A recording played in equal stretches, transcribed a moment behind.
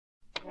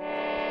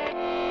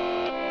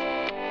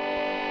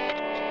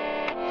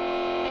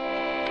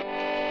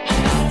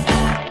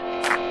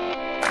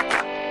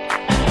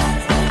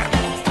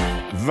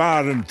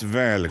Varmt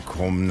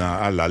välkomna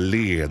alla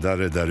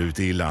ledare där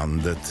ute i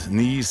landet,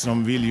 ni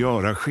som vill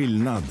göra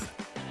skillnad.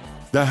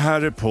 Det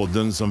här är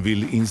podden som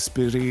vill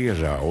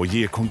inspirera och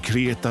ge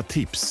konkreta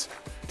tips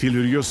till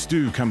hur just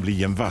du kan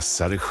bli en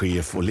vassare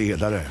chef och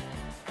ledare.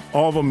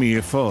 Av och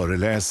med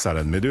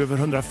föreläsaren med över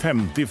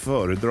 150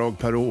 föredrag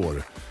per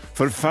år,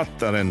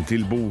 författaren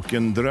till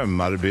boken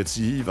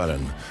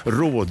Drömarbetsgivaren,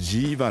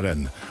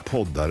 rådgivaren,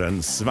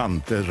 poddaren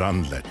Svante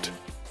Randlert.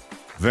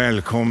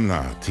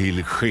 Välkomna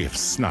till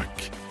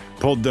Chefssnack,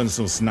 podden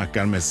som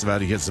snackar med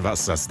Sveriges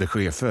vassaste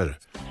chefer.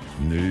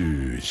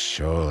 Nu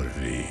kör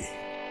vi!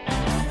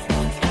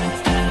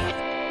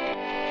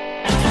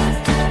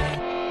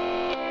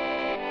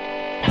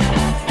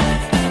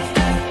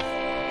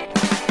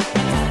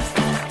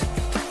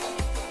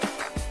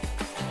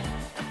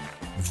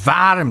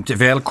 Varmt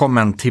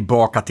välkommen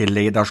tillbaka till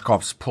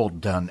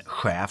ledarskapspodden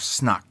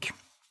Chefssnack.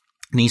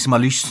 Ni som har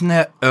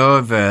lyssnat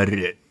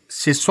över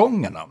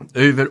säsongerna,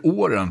 över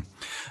åren,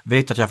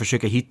 vet att jag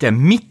försöker hitta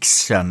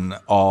mixen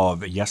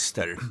av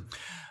gäster.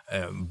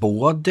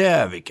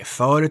 Både vilka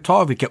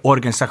företag, vilka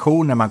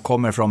organisationer man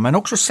kommer ifrån, men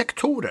också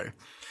sektorer.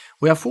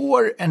 Och jag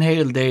får en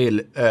hel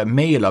del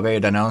mejl av er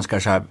där ni önskar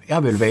så här: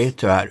 jag vill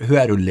veta hur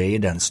är det att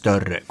leda en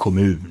större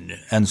kommun,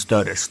 en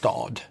större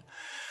stad.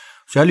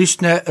 Så jag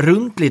lyssnade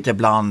runt lite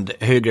bland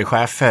högre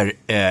chefer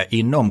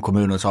inom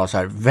kommunen och sa så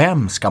här: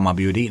 vem ska man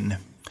bjuda in?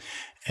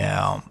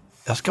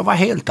 Jag ska vara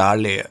helt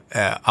ärlig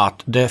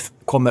att det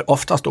kommer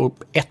oftast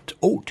upp ett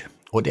ord,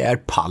 och det är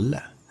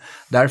Palle.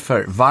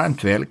 Därför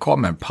varmt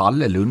välkommen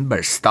Palle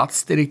Lundberg,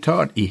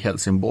 stadsdirektör i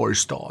Helsingborgs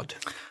stad.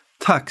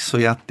 Tack så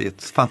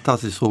hjärtligt,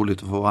 fantastiskt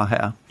roligt att få vara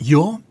här.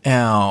 Ja,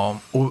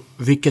 och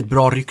vilket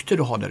bra rykte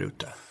du har där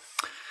ute.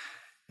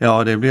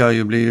 Ja, det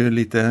blir ju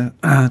lite,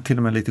 till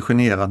och med lite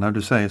generad när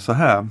du säger så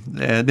här.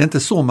 Det är inte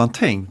så man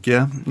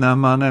tänker när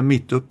man är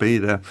mitt uppe i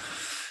det.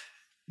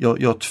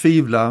 Jag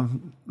tvivlar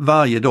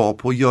varje dag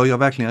på, gör jag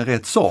verkligen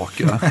rätt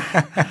saker?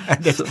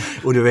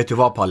 Och du vet ju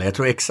vad, Palle, jag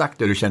tror exakt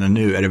det du känner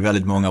nu är det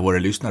väldigt många av våra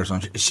lyssnare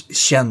som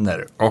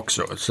känner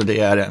också. Så det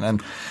är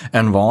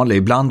en vanlig,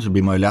 ibland så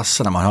blir man ju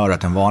ledsen när man hör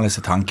att den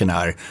vanligaste tanken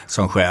är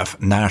som chef: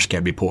 när ska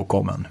jag bli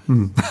påkommen?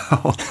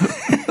 Ja.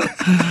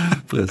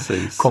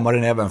 Precis. Kommer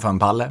den även från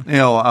Palle?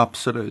 Ja,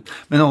 absolut.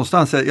 Men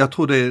någonstans, jag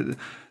tror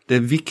det är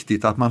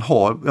viktigt att man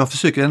jag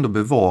försöker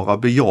ändå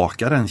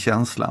bejaka den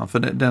känslan. För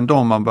den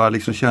dag man börjar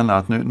liksom känna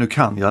att nu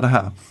kan jag det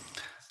här,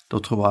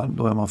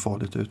 då är man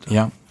farligt ute.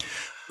 Ja.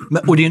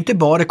 Och det är inte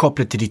bara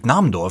kopplat till ditt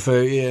namn då,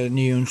 för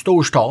ni är ju en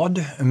stor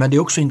stad, men det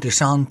är också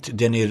intressant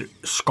det ni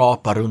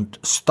skapar runt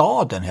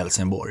staden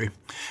Helsingborg.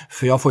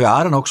 För jag får ju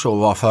äran också att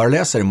vara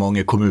föreläsare i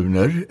många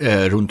kommuner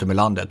runt om i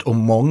landet, och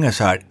många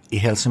så här: i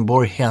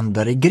Helsingborg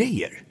händer det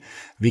grejer.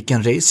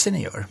 Vilken resa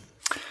ni gör?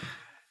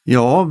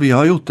 Ja, vi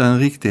har gjort en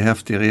riktigt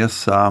häftig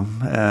resa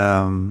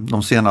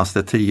de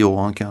senaste 10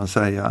 åren kan jag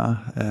säga.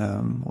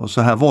 Och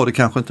så här var det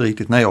kanske inte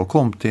riktigt när jag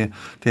kom till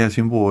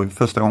Helsingborg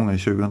första gången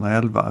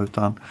 2011,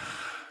 utan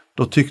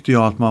då tyckte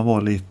jag att man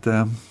var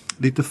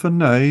lite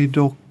förnöjd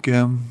och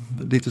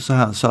lite så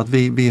här. Så att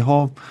vi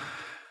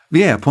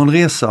är på en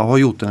resa och har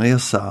gjort en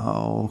resa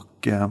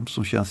och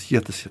som känns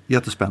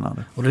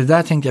jättespännande. Och det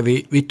där tänkte jag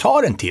vi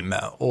tar en timme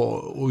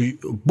och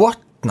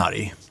bottnar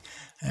i.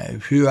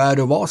 Hur är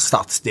det att vara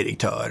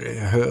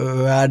stadsdirektör?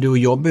 Hur är det att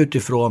jobba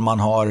utifrån man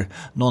har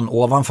någon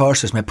ovanför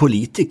sig som är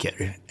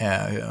politiker?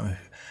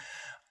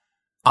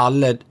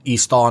 Alla i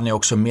stan är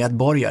också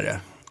medborgare.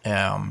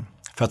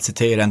 För att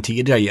citera en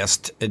tidigare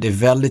gäst, det är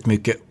väldigt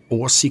mycket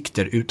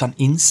åsikter utan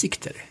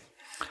insikter.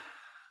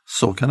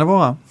 Så kan det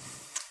vara.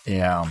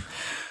 Ja.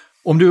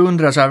 Om du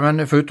undrar så här,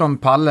 men förutom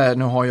Palle,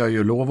 nu har jag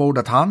ju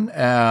lovordat han,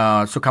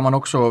 så kan man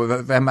också,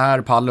 vem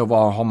är Palle och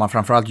vad har man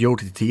framförallt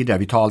gjort tidigare?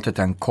 Vi tar alltid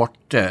den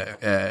korta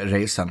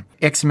resan.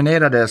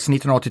 Examinerades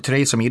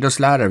 1983 som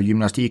idrottslärare vid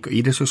gymnastik- och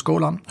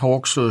idrottshögskolan. Har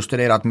också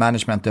studerat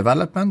management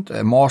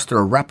development,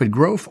 master of rapid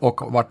growth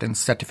och varit en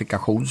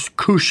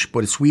certifikationskurs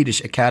på the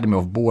Swedish Academy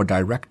of Board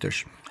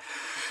Directors.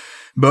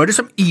 Började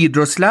som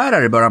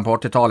idrottslärare i början på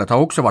 80-talet, har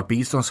också varit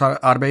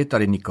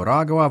biståndsarbetare i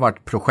Nicaragua,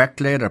 varit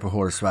projektledare på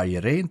Håll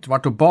Sverige Rent,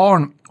 varit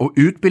barn- och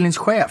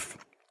utbildningschef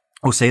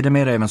och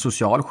sedermera även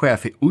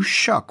socialchef i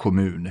Orsa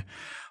kommun.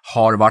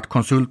 Har varit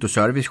konsult- och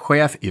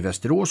servicechef i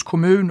Västerås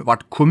kommun,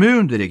 varit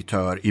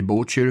kommundirektör i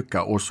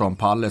Botkyrka och som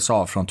Palle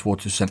sa från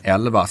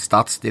 2011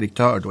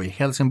 stadsdirektör då i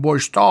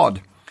Helsingborgs stad.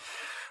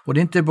 Och det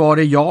är inte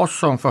bara jag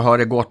som får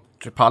höra gott.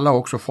 Palle har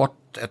också fått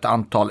ett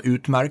antal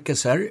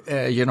utmärkelser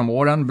genom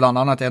åren, bland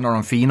annat en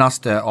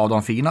av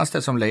de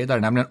finaste som ledare,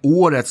 nämligen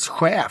Årets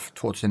chef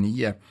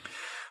 2009.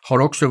 Har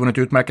också vunnit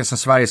utmärkelsen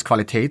Sveriges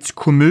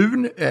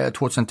kvalitetskommun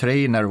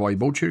 2003 när det var i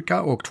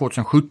Botkyrka och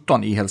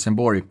 2017 i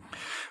Helsingborg.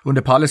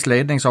 Under Palles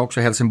ledning så har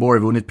också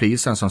Helsingborg vunnit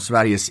prisen som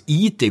Sveriges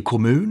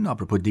IT-kommun,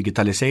 apropå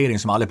digitalisering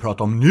som alla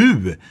pratar om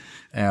nu.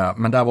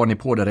 Men där var ni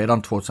på det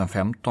redan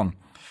 2015.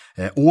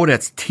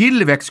 Årets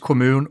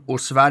tillväxtkommun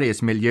och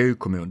Sveriges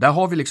miljökommun. Där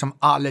har vi liksom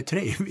alla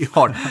tre.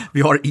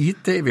 Vi har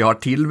IT, vi har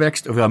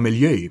tillväxt och vi har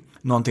miljö.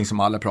 Någonting som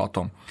alla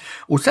pratar om.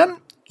 Och sen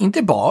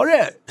inte bara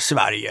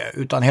Sverige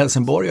utan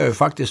Helsingborg har ju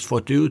faktiskt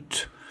fått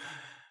ut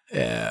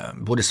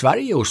både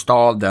Sverige och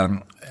staden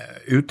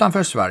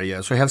utanför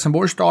Sverige. Så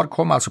Helsingborgs stad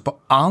kom alltså på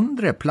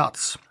andra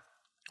plats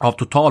av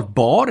totalt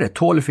bara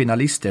 12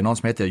 finalister, någon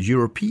som heter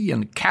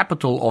European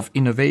Capital of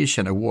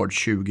Innovation Award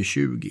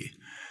 2020.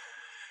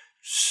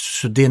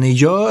 Så det ni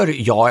gör,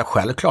 ja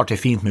självklart är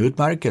fint med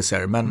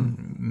utmärkelser, men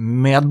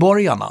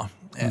medborgarna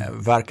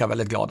verkar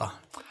väldigt glada.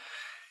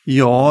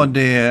 Ja,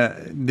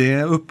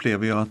 det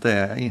upplever jag att det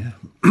är.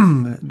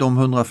 De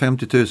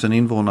 150 000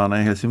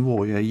 invånarna i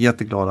Helsingborg är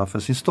jätteglada för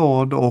sin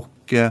stad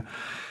och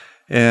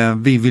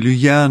vi vill ju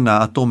gärna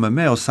att de är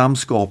med och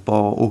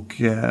samskapar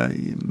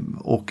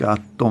och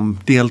att de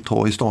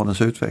deltar i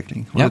stadens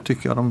utveckling. Och det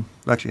tycker jag de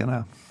verkligen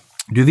är.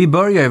 Du, vi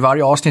börjar i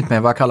varje avsnitt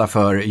med vad jag kallar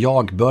för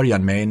jag börjar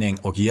en mening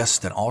och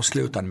gästen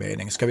avslutar en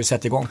mening. Ska vi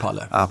sätta igång,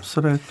 Palle?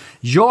 Absolut.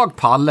 Jag,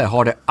 Palle,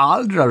 har det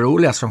allra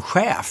roligast som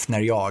chef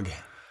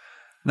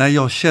när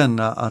jag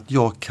känner att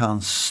jag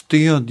kan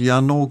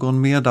stödja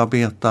någon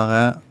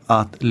medarbetare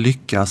att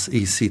lyckas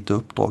i sitt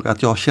uppdrag.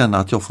 Att jag känner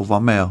att jag får vara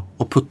med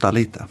och putta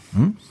lite.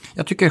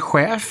 Jag tycker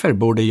chefer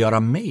borde göra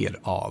mer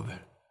av.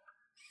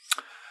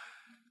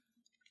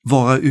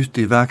 Vara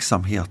ute i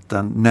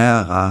verksamheten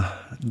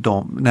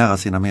nära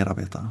sina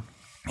medarbetare.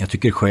 Jag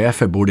tycker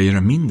chefer borde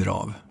göra mindre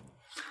av.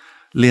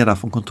 Leda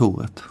från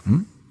kontoret.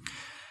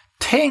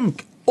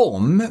 Tänk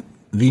om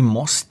vi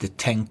måste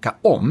tänka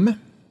om.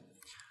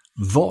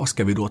 Vad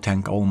ska vi då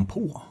tänka om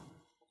på?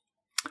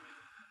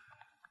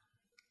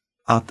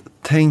 Att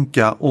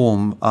tänka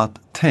om att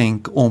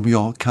tänk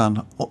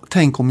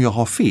om jag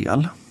har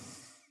fel.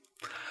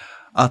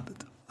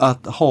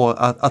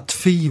 Att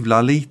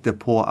tvivla lite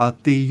på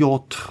att det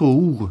jag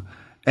tror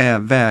är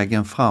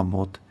vägen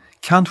framåt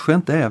kanske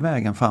inte är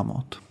vägen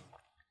framåt.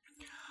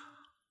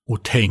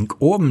 Och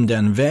tänk om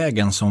den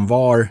vägen som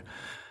var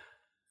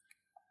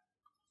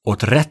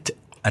åt rätt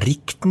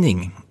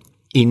riktning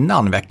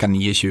innan vecka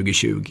 9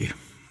 2020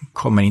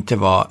 kommer inte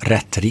vara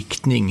rätt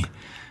riktning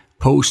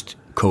post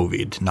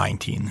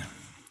covid-19.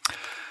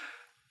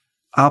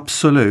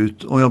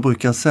 Absolut, och jag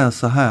brukar säga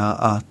så här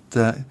att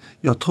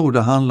jag tror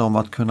det handlar om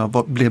att kunna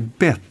bli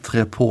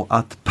bättre på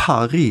att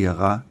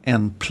parera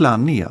än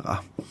planera.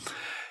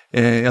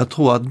 Jag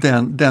tror att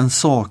den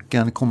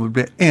saken kommer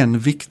bli än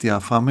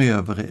viktigare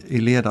framöver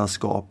i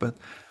ledarskapet.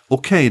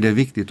 Okej, det är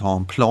viktigt att ha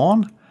en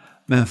plan,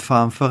 men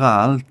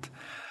framförallt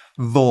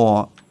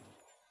vara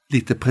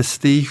lite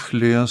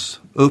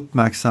prestigelös,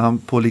 uppmärksam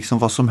på liksom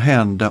vad som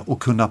händer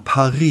och kunna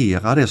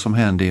parera det som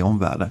händer i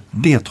omvärlden.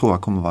 Det tror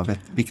jag kommer vara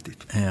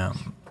viktigt.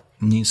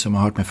 Ni som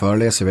har hört mig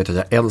föreläsa vet att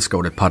jag älskar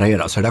ordet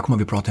parera, så det där kommer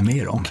vi prata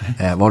mer om.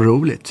 Okay. Vad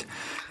roligt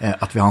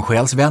att vi har en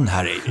själsvän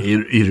här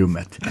i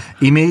rummet.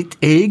 I mitt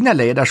egna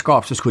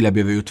ledarskap så skulle jag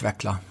behöva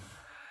utveckla.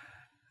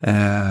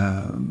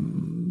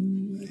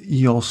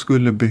 Jag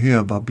skulle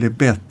behöva bli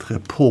bättre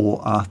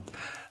på att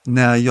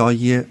när jag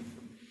ger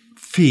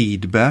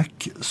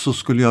feedback så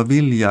skulle jag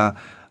vilja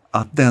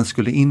att den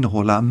skulle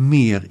innehålla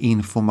mer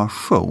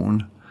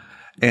information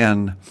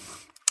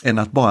än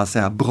att bara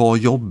säga bra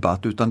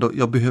jobbat, utan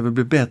jag behöver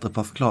bli bättre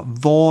på att förklara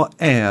vad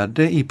är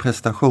det i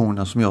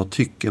prestationen som jag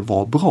tycker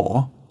var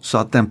bra så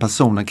att den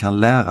personen kan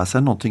lära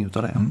sig någonting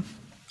utav det.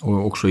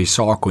 Och också i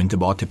sak och inte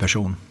bara till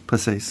person.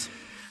 Precis.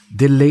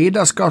 Det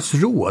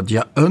ledarskapsråd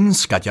jag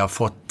önskar att jag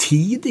fått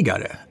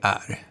tidigare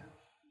är: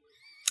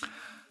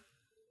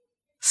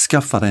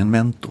 skaffa dig en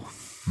mentor.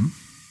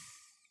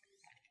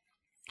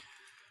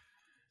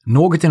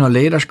 Något inom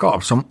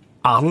ledarskap som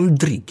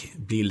aldrig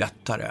blir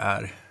lättare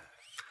är?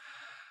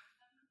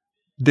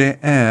 Det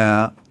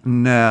är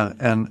när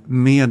en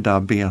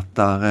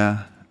medarbetare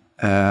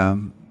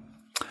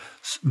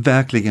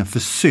verkligen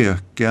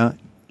försöker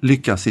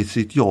lyckas i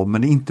sitt jobb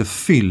men inte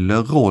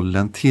fyller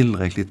rollen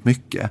tillräckligt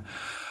mycket.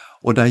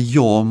 Och där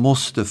jag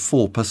måste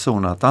få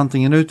personer att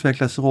antingen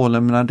utvecklas i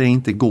rollen, men när det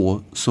inte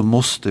går så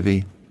måste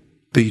vi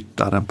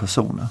byta den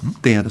personen.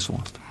 Det är det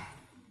svåraste.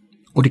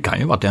 Och det kan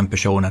ju vara att den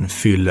personen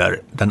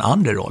fyller den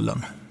andra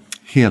rollen.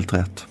 Helt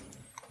rätt.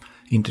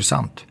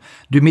 Intressant.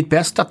 Du, mitt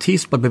bästa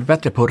tips på att bli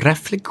bättre på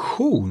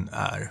reflektion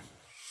är?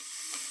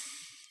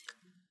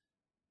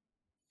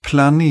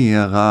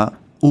 Planera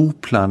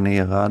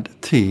oplanerad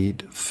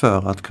tid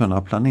för att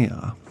kunna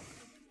planera.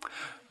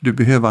 Du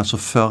behöver alltså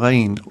föra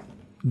in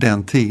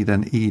den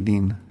tiden i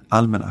din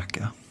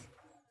almanacka.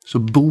 Så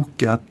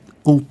boka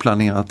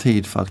oplanerad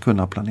tid för att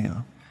kunna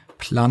planera.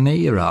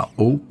 Planera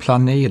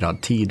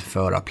oplanerad tid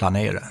för att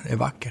planera. Det är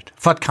vackert.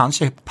 För att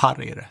kanske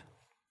parera.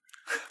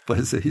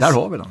 Precis. Där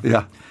har vi den.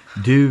 Ja.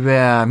 Du,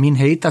 min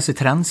hetaste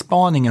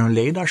trendspaningen och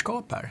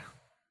ledarskap här.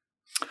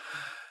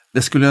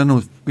 Det skulle jag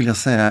nog vilja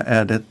säga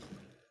är det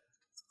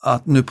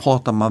att nu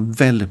pratar man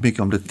väldigt mycket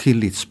om det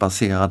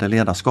tillitsbaserade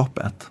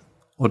ledarskapet.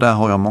 Och där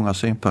har jag många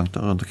synpunkter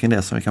runt omkring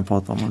det som vi kan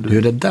prata om.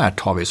 Du, det där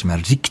tar vi som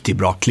en riktigt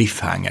bra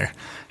cliffhanger.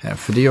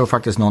 För det är ju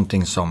faktiskt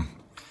någonting som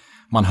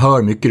man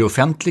hör mycket i det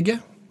offentliga.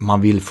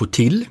 Man vill få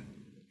till,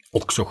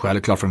 också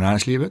självklart från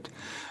näringslivet.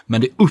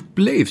 Men det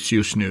upplevs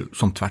just nu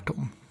som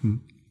tvärtom.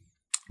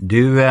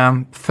 Du,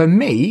 för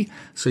mig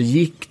så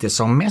gick det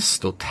som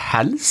mest åt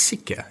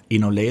helsike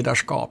inom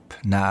ledarskap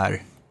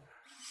när?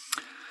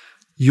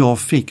 Jag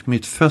fick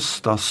mitt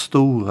första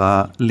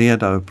stora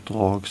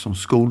ledaruppdrag som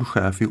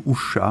skolchef i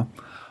Orsa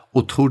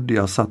och trodde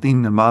jag satt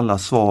inne med alla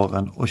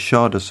svaren och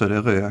körde så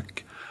det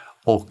rök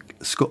och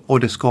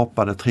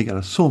det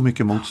triggade så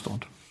mycket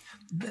motstånd.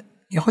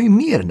 Jag har ju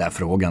med den där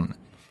frågan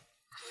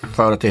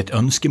för att det är ett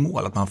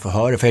önskemål att man får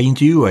höra, för jag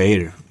intervjuar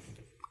er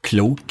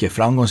kloka,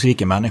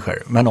 framgångsrika människor,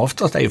 men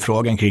oftast är ju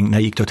frågan kring när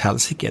gick det åt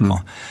helsike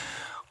då?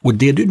 Och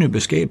det du nu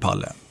beskrev,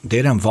 Palle, det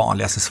är den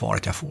vanligaste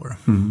svaret jag får.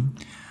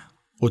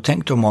 Och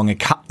tänk då många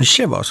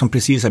kanske som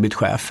precis har blivit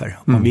chefer,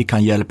 om vi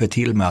kan hjälpa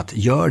till med att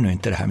gör nu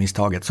inte det här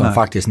misstaget som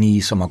faktiskt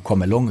ni som har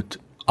kommit långt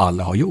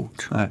alla har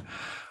gjort. Nej.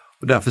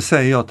 Och därför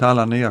säger jag till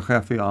alla nya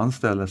chefer jag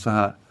anställer så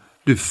här: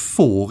 du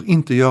får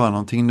inte göra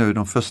någonting nu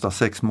de första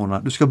 6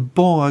 månaderna. Du ska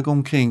bara gå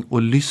omkring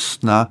och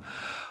lyssna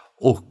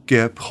och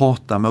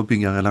prata med och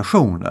bygga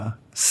relationer.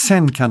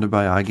 Sen kan du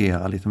börja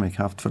agera lite mer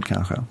kraftfullt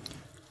kanske.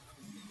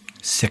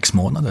 6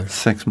 månader.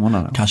 6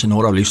 månader. Kanske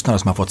några av lyssnarna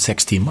som har fått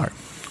 6 timmar.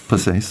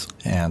 Precis.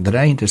 Det där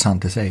är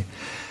intressant att säga.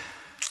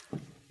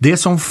 Det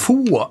som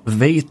få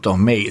vet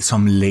om mig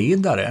som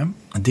ledare,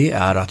 det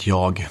är att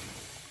jag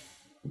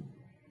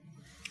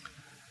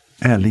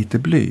är lite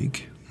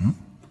blyg.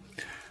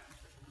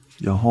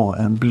 Jag har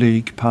en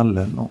blyg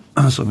Palle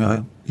som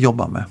jag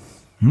jobbar med.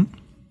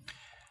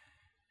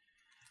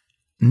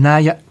 När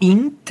jag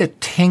inte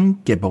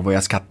tänker på vad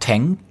jag ska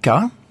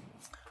tänka,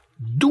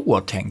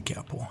 då tänker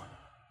jag på.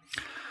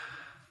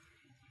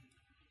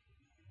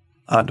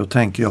 Ja, då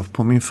tänker jag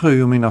på min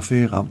fru och mina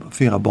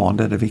 4 barn.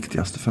 Det är det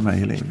viktigaste för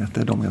mig i livet.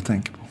 Det är de jag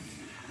tänker på.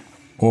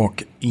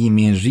 Och i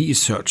min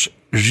research,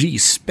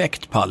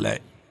 respekt Palle,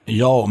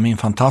 jag och min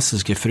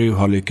fantastiska fru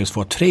har lyckats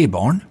få 3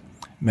 barn,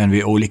 men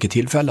vid olika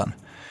tillfällen.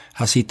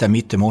 Här sitter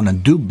mitt emot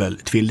en dubbel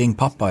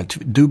tvillingpappa,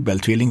 dubbel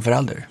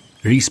tvillingförälder.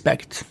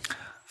 Respekt.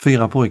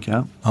 4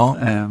 pojkar. Ja.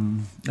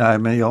 Nej,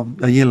 men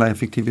jag gillar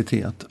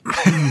effektivitet.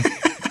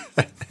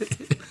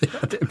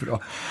 Ja, det är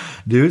bra.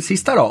 Du,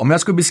 sista då. Om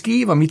jag skulle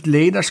beskriva mitt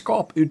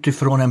ledarskap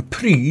utifrån en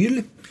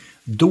pryl,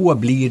 då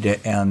blir det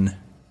en...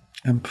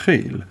 En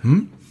pryl?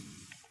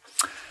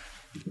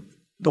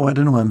 Då är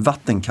det nog en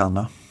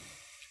vattenkanna.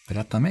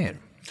 Berätta mer.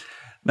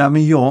 Nej,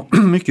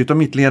 men mycket av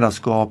mitt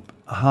ledarskap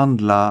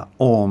handlar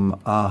om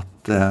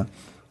att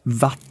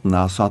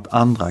vattna så att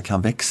andra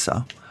kan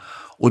växa.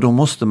 Och då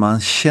måste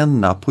man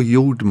känna på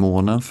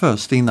jordmånen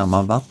först innan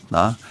man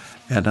vattnar.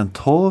 Är den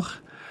torr?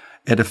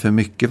 Är det för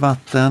mycket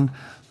vatten?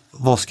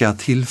 Vad ska jag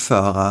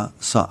tillföra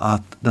så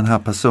att den här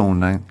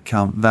personen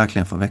kan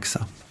verkligen få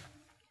växa?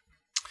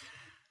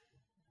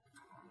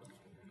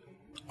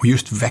 Och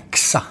just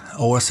växa,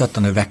 oavsett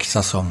om det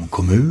växa som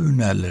kommun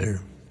eller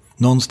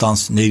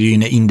någonstans när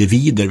dina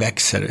individer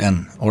växer,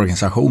 en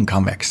organisation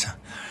kan växa.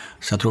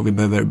 Så jag tror vi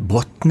behöver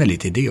bottna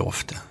lite i det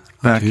ofta.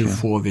 Hur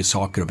får vi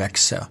saker att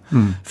växa?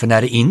 För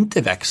när det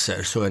inte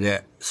växer så är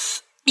det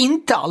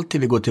inte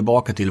alltid vi går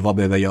tillbaka till vad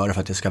behöver jag göra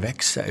för att det ska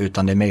växa,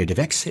 utan det är mer det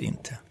växer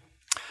inte.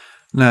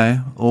 Nej,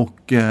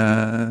 och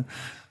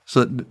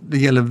så det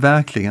gäller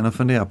verkligen att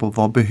fundera på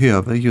vad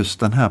behöver just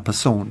den här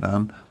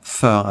personen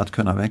för att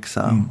kunna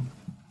växa.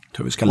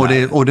 Tror vi ska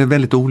lära. Och det är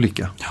väldigt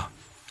olika. Ja,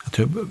 jag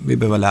tror vi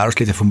behöver lära oss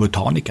lite från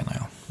botanikerna.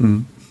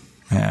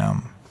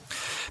 Ja.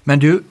 Men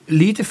du,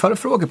 lite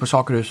förfrågor på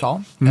saker du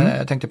sa.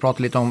 Jag tänkte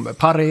prata lite om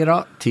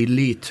parera,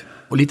 tillit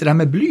och lite det här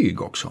med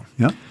blyg också.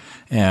 Ja.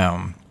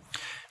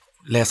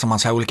 Läser man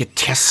så här olika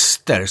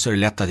tester så är det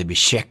lätt att det blir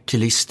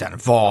checklistan.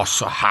 Var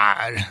så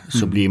här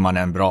så blir man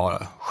en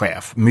bra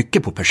chef.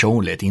 Mycket på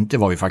personlighet, inte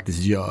vad vi faktiskt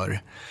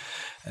gör.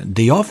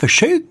 Det jag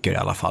försöker i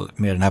alla fall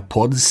med den här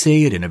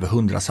poddserien över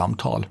 100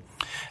 samtal,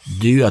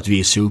 det är ju att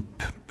visa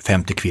upp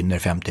 50 kvinnor,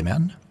 50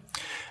 män.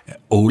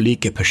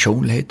 Olika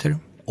personligheter,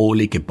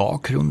 olika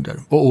bakgrunder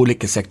och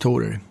olika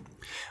sektorer.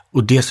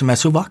 Och det som är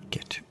så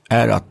vackert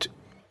är att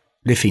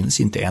det finns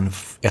inte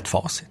ett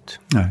facit,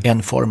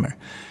 en formel.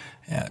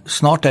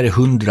 Snart är det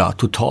 100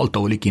 totalt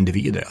olika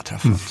individer jag har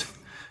träffat.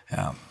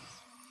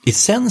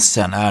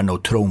 Essensen är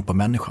nog tron på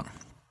människan.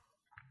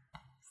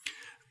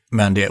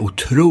 Men det är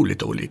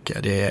otroligt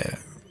olika. Det är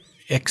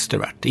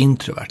extrovert,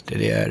 introvert.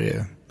 Det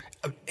är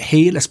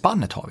hela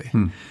spannet har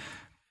vi.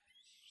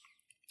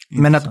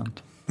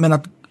 Men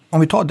att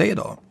om vi tar det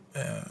då.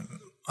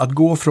 Att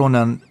gå från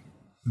en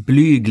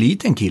blyg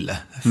liten kille,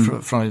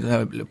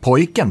 från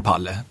pojken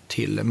Palle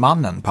till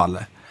mannen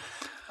Palle.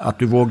 Att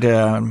du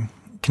vågade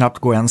knappt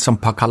gå ensam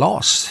på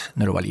kalas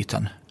när du var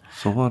liten.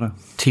 Så var det.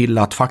 Till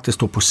att faktiskt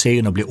stå på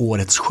scen och bli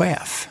årets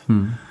chef.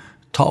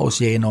 Ta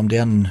oss igenom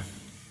den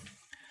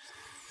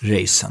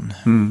resan.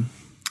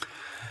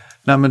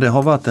 Nej, men det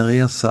har varit en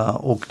resa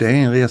och det är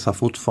en resa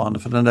fortfarande.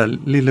 För den där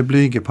lilla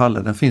blyge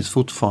Palle, den finns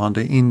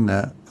fortfarande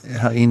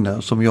här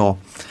inne som jag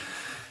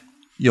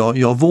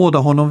vårdar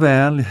honom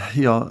väl.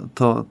 Jag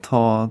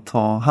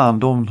tar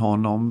hand om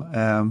honom.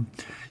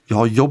 Jag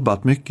har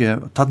jobbat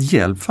mycket, tagit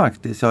hjälp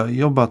faktiskt. Jag har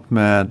jobbat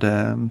med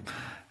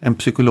en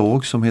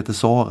psykolog som heter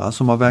Sara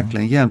som har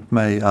verkligen hjälpt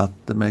mig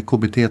med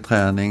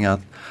KBT-träning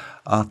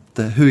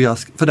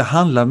för det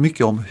handlar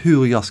mycket om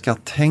hur jag ska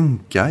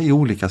tänka i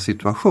olika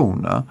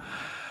situationer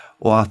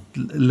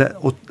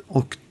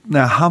och när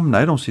jag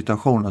hamnar i de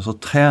situationerna så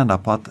tränar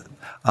på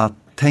att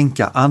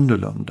tänka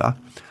annorlunda.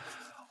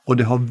 Och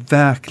det har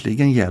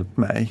verkligen hjälpt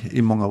mig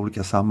i många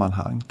olika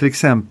sammanhang. Till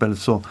exempel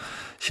så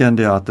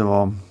kände jag att det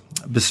var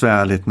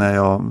besvärligt när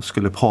jag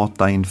skulle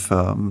prata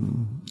inför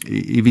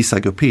i vissa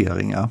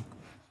grupperingar.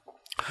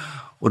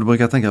 Och då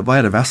brukar jag tänka, vad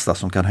är det värsta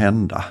som kan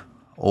hända?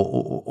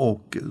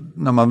 Och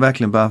när man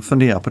verkligen börjar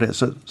fundera på det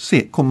så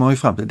kommer man ju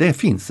fram till det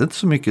finns inte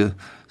så mycket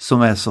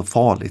som är så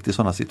farligt i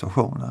sådana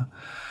situationer.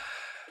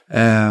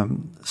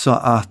 Så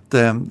att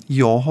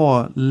jag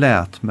har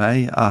lärt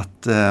mig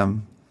att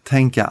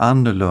tänka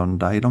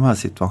annorlunda i de här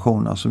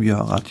situationerna som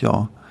gör att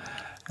jag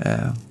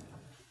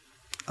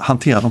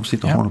hanterar de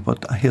situationerna på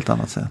ett helt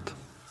annat sätt.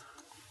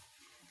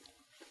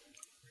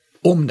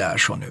 Om det är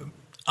så nu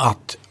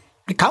att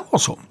det kan vara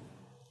så.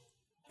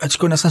 Jag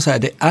skulle nästan säga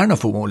att det är nog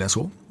förmodligen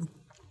så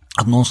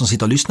att någon som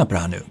sitter och lyssnar på det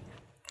här nu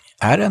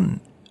är en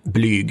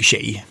blyg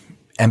tjej,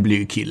 en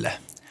blyg kille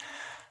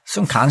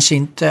som kanske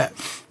inte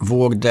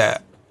vågade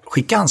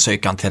skicka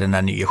ansökan till den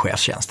här nya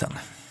chefstjänsten.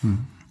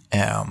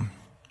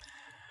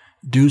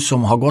 Du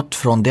som har gått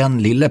från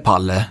den lille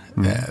Palle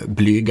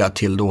blyga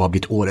till då har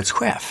blivit årets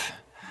chef.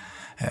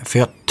 För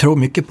jag tror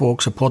mycket på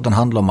också podden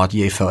handlar om att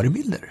ge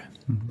förebilder.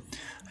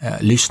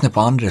 Lyssna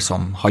på andra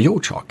som har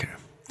gjort saker.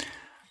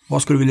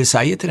 Vad skulle du vilja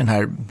säga till den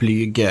här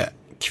blyge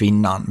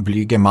kvinnan,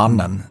 blyge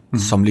mannen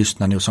som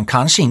lyssnar nu som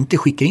kanske inte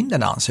skickar in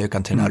den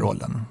ansökan till den här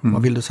rollen?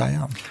 Vad vill du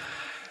säga?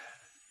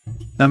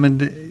 Nej, men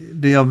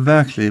det jag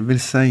verkligen vill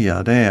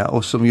säga det är,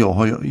 och som jag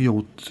har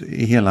gjort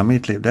i hela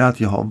mitt liv, det är att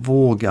jag har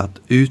vågat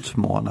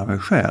utmana mig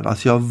själv.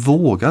 Alltså jag har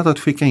vågat att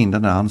skicka in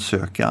den här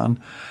ansökan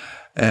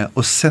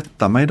och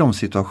sätta mig i de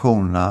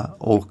situationerna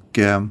och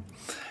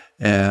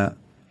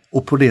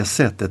på det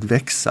sättet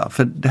växa.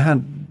 För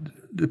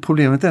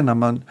problemet är när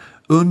man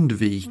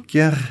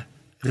undviker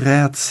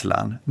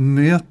rädslan,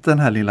 möter den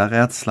här lilla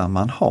rädslan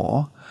man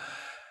har,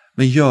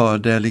 men gör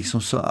det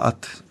liksom så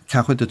att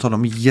kanske inte ta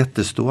de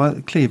jättestora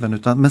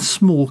kliven men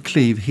små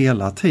kliv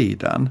hela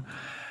tiden.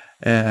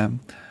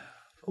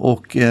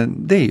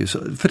 Det är ju så,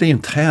 för det är en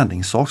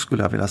träningssak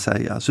skulle jag vilja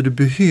säga. Så du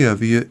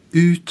behöver ju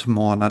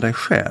utmana dig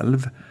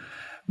själv,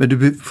 men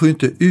du får ju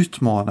inte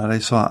utmana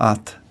dig så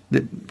att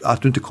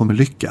du inte kommer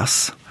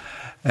lyckas.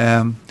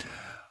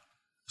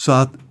 Så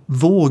att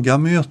våga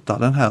möta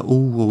den här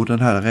oro, den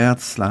här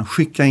rädslan,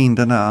 skicka in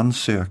den här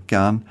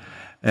ansökan.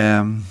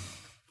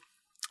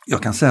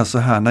 Jag kan säga så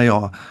här, när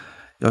jag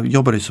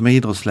jobbade som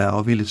idrottslärare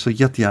och ville så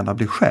jättegärna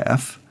bli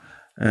chef.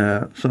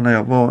 Så när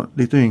jag var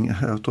lite yngre,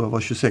 jag tror jag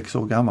var 26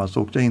 år gammal,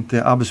 så åkte jag in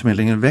till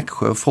Arbetsförmedlingen i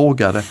Växjö och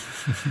frågade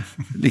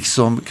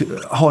liksom,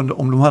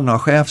 om de hade några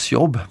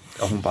chefsjobb.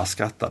 Ja, hon bara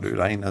skrattade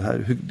där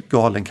inne, hur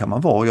galen kan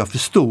man vara? Och jag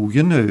förstod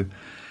ju nu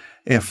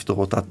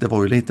efteråt att det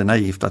var ju lite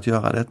naivt att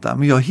göra detta.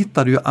 Men jag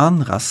hittade ju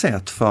andra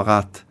sätt för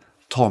att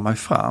ta mig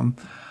fram.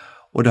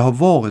 Och det har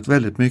varit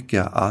väldigt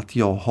mycket att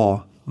jag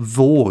har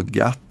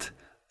vågat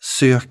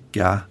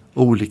söka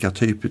olika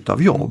typer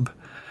av jobb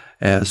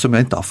som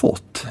jag inte har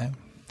fått. Nej.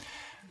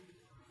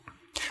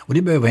 Och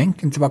det behöver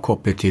egentligen inte vara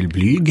kopplat till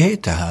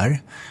blyghet det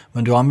här.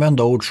 Men du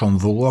använder ord som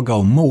våga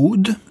och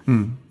mod.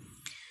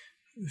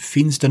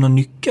 Finns det någon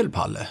nyckel,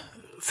 Palle,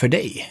 för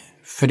dig?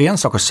 För det är en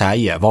sak att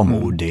säga, var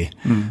modig,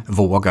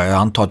 våga. Jag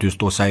antar att du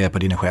står och säger på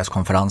dina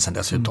chefskonferensen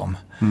dessutom.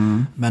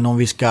 Men om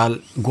vi ska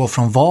gå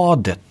från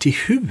vadet till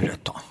huret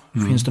då?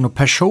 Finns det något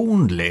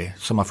personligt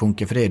som har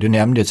funkat för dig? Du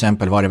nämnde till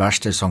exempel vad det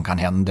värsta som kan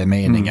hända,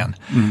 meningen.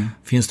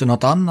 Finns det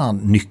något annan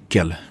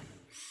nyckel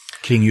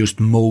kring just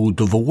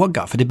mod och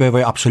våga? För det behöver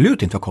ju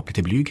absolut inte vara kopplat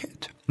till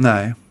blyghet.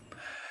 Nej.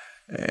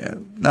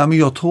 Men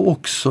jag tror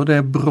också det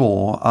är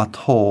bra att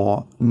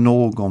ha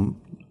någon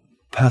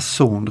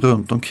person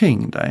runt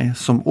omkring dig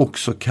som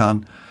också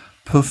kan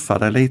puffa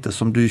dig lite,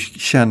 som du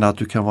känner att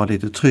du kan vara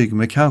lite trygg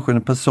med. Kanske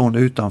en person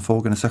utanför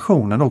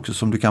organisationen också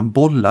som du kan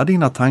bolla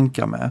dina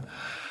tankar med.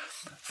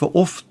 För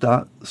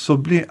ofta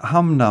så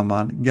hamnar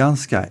man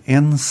ganska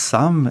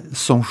ensam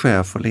som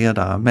chef och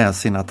ledare med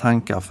sina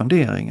tankar och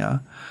funderingar.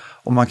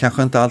 Och man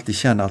kanske inte alltid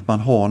känner att man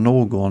har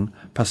någon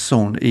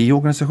person i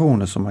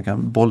organisationen som man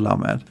kan bolla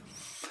med.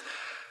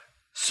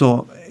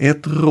 Så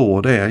ett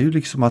råd är ju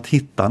liksom att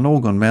hitta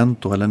någon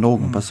mentor eller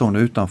någon person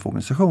utanför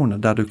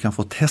organisationen där du kan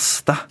få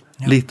testa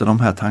lite de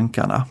här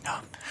tankarna. Ja.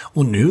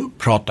 Och nu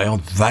pratar jag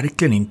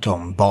verkligen inte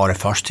om bara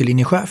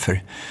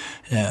förstelinjechefer.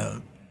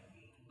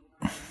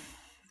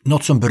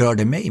 Något som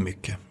berörde mig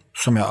mycket,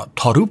 som jag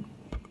tar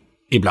upp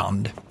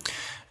ibland.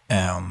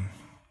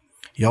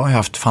 Jag har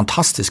haft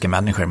fantastiska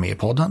människor med i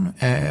podden.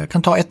 Jag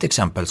kan ta ett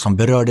exempel som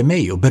berörde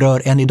mig och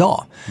berör än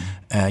idag.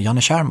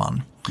 Janne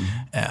Kärman,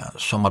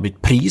 som har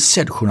blivit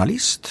prisad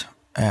journalist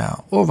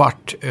och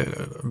varit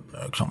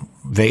liksom,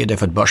 vd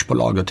för ett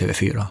börsbolag och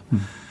TV4.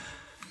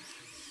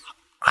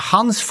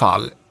 Hans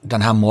fall,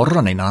 den här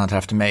morgonen innan han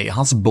träffade mig,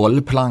 hans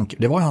bollplank,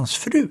 det var hans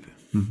fru.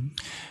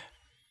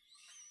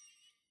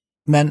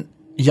 Men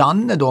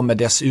Janne då med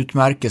dess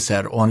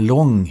utmärkelser och en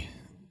lång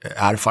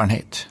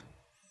erfarenhet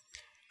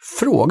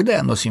frågade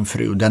ändå sin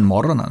fru den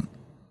morgonen: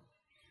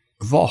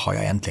 vad har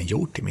jag egentligen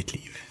gjort i mitt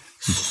liv?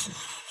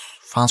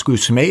 För han skulle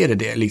ju summera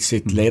det i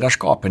sitt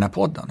ledarskap i den här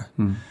podden.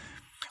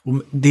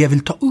 Och det jag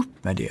vill ta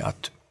upp med det är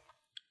att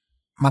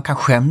man kan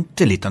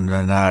skämta lite om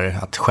den där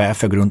att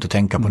chefer går runt och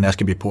tänka på när jag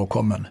ska bli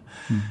påkommen.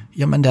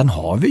 Ja, men den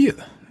har vi ju.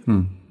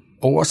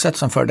 Oavsett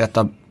som för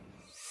detta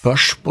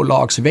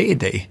börsbolags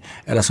vd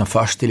eller som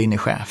första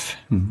linjechef.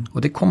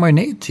 Och det kommer ju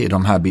ner till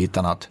de här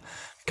bitarna att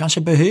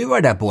kanske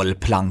behöver det där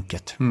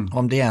bollplanket.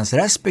 Om det är ens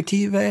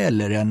respektive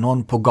eller är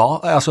någon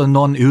alltså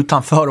någon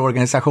utanför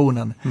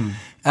organisationen.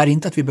 Är det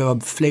inte att vi behöver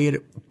fler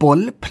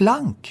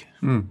bollplank?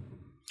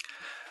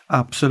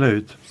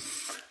 Absolut.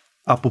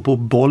 Apropå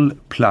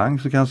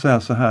bollplank så kan jag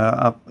säga så här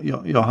att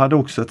jag hade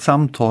också ett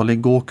samtal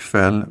igår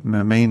kväll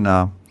med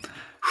mina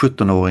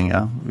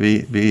 17-åringar.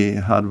 Vi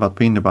hade varit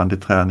på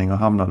innebandyträning och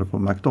hamnade på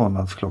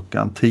McDonalds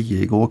klockan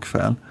 10 igår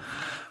kväll.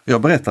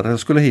 Jag berättade att jag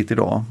skulle hit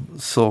idag,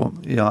 så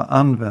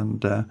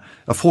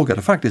jag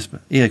frågade faktiskt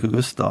Erik och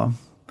Gustav,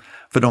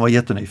 för de var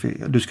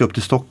jättenyfikna. Du ska upp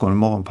till Stockholm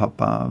imorgon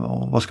pappa,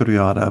 och vad ska du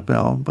göra där?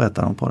 Ja,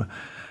 berättade de på det.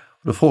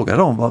 Och då frågade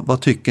de,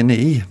 vad tycker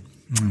ni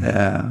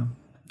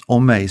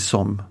om mig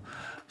som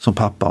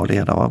pappa och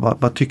ledare?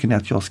 Vad tycker ni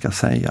att jag ska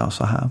säga och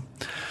så här?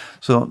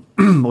 Så,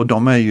 och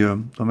de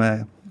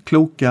är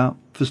kloka,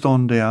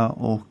 förståndiga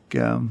och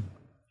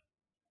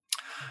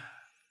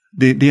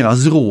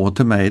deras råd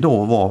till mig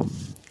då var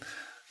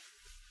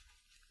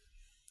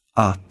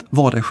att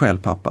vara dig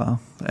själv pappa.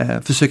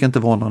 Försök inte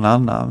vara någon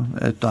annan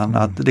utan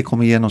att det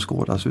kommer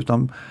genomskådas,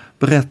 utan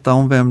berätta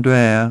om vem du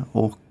är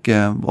och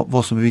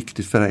vad som är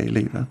viktigt för dig i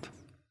livet.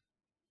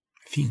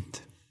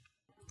 Fint.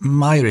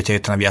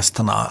 Majoriteten av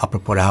gästerna,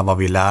 apropå det här vad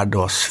vi lärde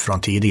oss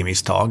från tidiga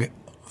misstag,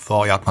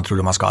 var ju att man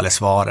trodde man ska ha alla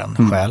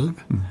svaren själv.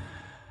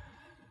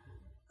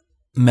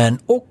 Men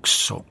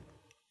också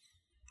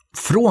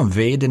från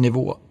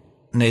vd-nivå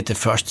ner till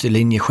första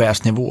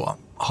linjechefsnivå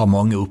har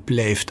många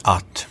upplevt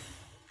att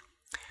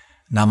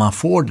när man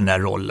får den här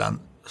rollen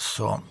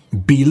så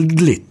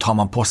bildligt tar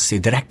man på sig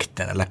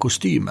dräkten eller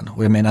kostymen.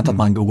 Och jag menar inte att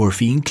man går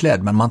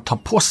finklädd, men man tar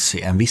på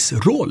sig en viss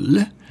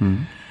roll.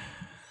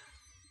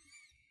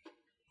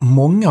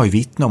 Många har ju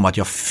vittnat om att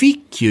jag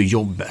fick ju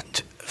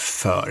jobbet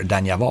för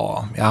den jag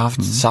var. Jag har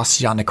haft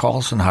SAS Janne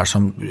Karlsson här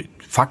som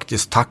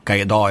faktiskt tackar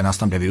idag, jag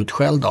nästan blev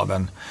utskälld av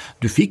en.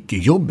 Du fick ju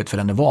jobbet för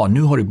den du var.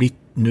 Nu har du blivit,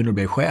 nu när du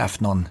blev chef,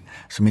 någon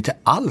som inte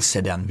alls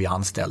är den vi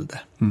anställde.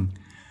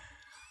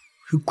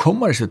 Hur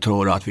kommer det sig,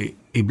 tror du, att vi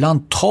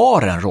ibland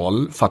tar en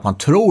roll för att man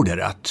tror det är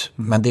rätt,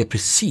 men det är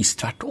precis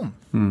tvärtom?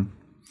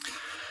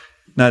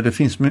 Nej, det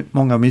finns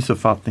många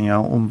missuppfattningar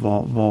om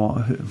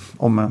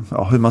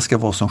hur man ska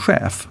vara som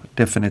chef,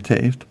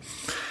 definitivt.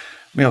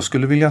 Men jag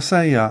skulle vilja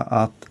säga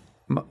att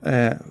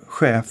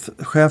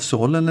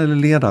chefsrollen eller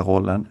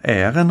ledarrollen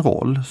är en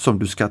roll som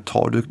du ska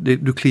ta.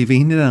 Du kliver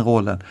in i den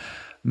rollen,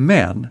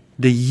 men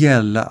det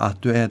gäller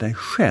att du är dig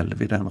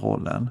själv i den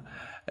rollen.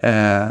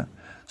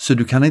 Så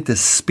du kan inte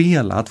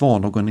spela att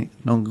vara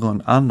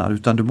någon annan,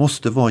 utan du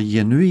måste vara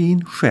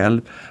genuin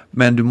själv,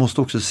 men du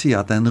måste också se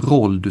att en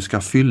roll du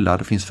ska fylla,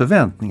 det finns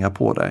förväntningar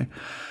på dig.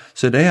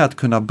 Så det är att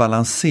kunna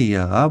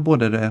balansera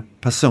både det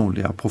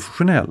personliga och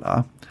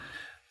professionella.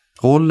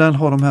 Rollen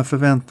har de här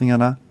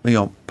förväntningarna,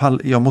 men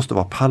jag måste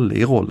vara pallig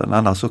i rollen,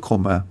 annars så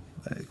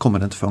kommer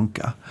det inte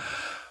funka.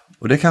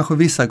 Och det kanske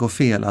vissa går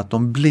fel, att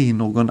de blir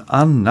någon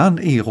annan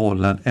i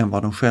rollen än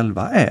vad de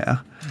själva är.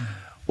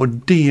 Och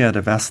det är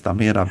det värsta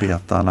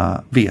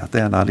medarbetarna vet,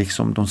 är när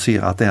liksom de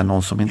ser att det är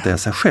någon som inte är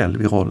sig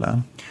själv i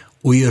rollen.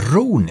 Och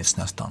ironiskt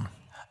nästan,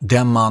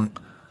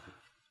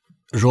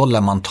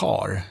 rollen man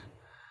tar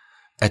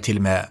är till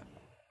och med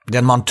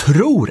den man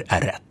tror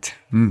är rätt.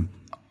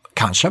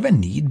 Kanske av en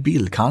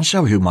nidbild, kanske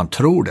av hur man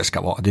tror det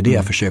ska vara. Det är det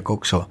jag försöker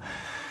också.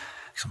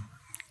 Liksom,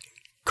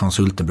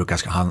 konsulten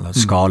brukar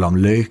skala om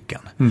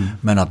löken.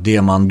 Men att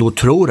det man då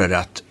tror är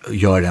rätt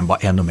gör den bara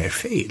ännu mer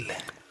fel.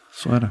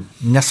 Så är det.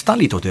 Nästan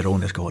lite åt det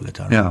ironiska hållet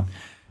här. Ja.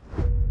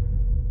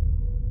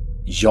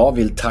 Jag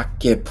vill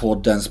tacka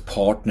poddens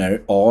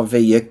partner AV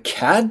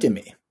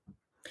Academy.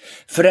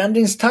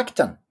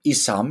 Förändringstakten i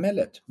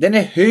samhället, den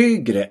är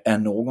högre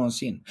än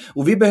någonsin.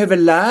 Och vi behöver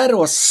lära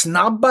oss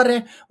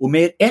snabbare och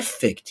mer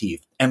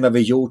effektivt än vad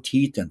vi gjort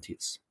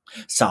hittills.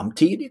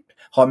 Samtidigt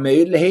har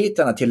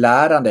möjligheterna till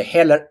lärande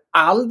heller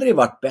aldrig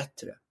varit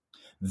bättre.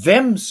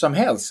 Vem som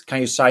helst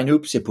kan ju signa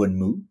upp sig på en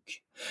MOOC,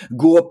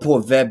 gå på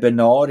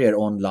webbinarier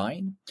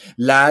online,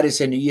 lära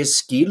sig nya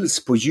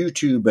skills på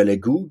YouTube eller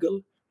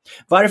Google.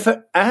 Varför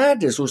är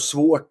det så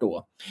svårt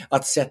då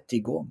att sätta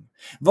igång?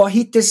 Var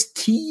hittas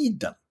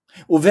tiden?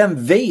 Och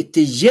vem vet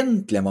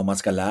egentligen vad man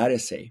ska lära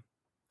sig?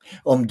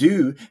 Om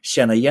du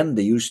känner igen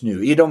dig just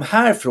nu i de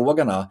här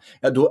frågorna,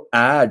 ja då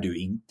är du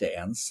inte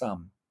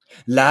ensam.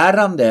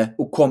 Lärande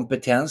och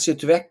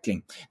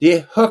kompetensutveckling, det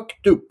är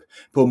högt upp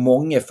på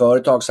många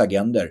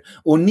företagsagender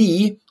och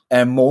ni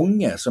är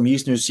många som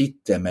just nu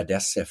sitter med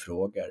dessa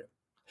frågor.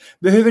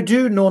 Behöver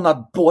du någon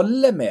att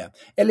bolla med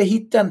eller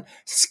hitta en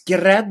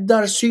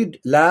skräddarsydd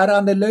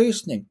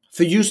lärandelösning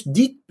för just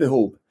ditt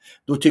behov?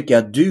 Då tycker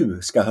jag att du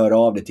ska höra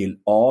av dig till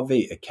AV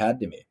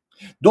Academy.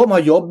 De har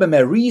jobbat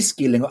med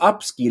reskilling och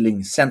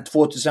upskilling sedan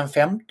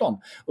 2015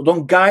 och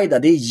de guidar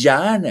dig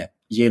gärna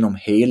genom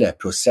hela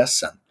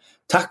processen.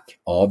 Tack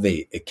AV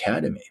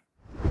Academy!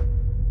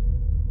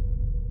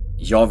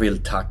 Jag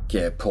vill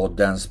tacka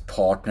poddens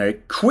partner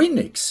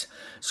Quinix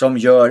som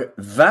gör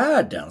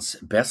världens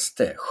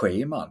bästa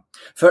scheman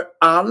för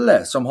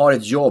alla som har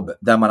ett jobb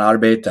där man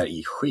arbetar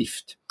i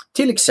skift.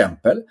 Till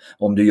exempel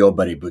om du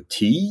jobbar i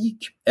butik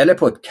eller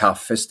på ett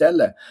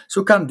kaffeställe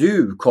så kan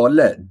du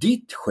kolla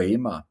ditt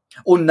schema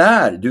och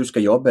när du ska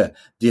jobba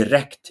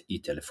direkt i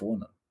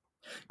telefonen.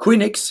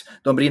 Quinix,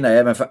 de brinner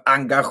även för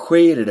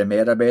engagerade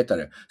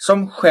medarbetare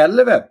som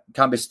själva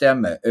kan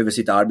bestämma över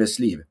sitt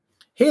arbetsliv.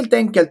 Helt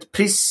enkelt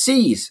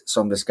precis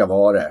som det ska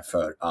vara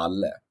för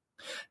alla.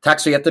 Tack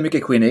så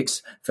jättemycket Quinix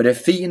för det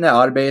fina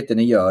arbete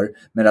ni gör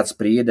med att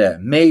sprida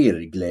mer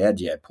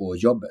glädje på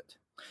jobbet.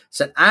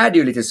 Sen är det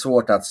ju lite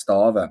svårt att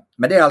stava,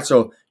 men det är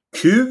alltså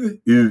QUINYX.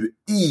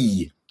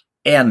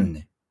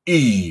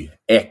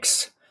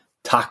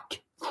 Tack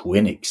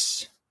Quinix!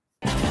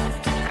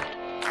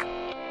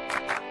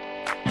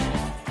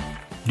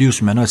 Du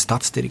som är nu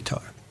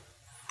statsdirektör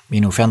i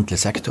en offentlig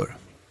sektor.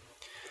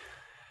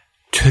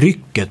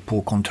 Trycket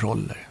på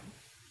kontroller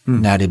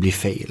när det blir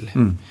fel.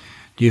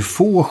 Det är ju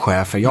få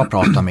chefer jag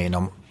pratar med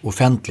inom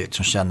offentligt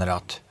som känner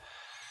att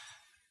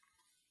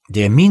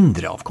det är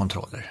mindre av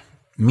kontroller.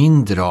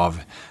 Mindre av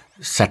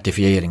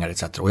certifieringar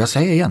etc. Och jag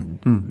säger igen,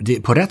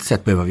 på rätt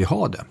sätt behöver vi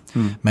ha det.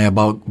 Men jag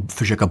bara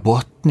försöker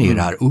bottna i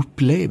det här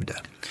upplevde.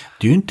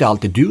 Det är ju inte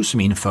alltid du som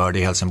inför det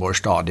i Helsingborgs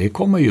stad. Det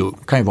kan ju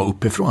vara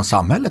uppifrån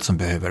samhället som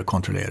behöver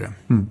kontrollera.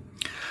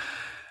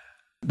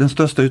 Den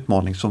största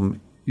utmaning som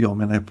jag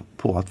menar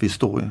på att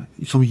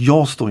som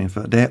jag står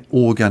inför, det är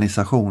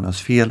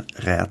organisationens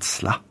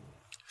felrädsla.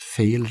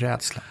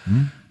 Felrädsla.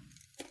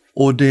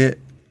 Och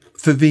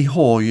för vi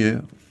har ju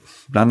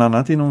bland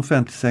annat inom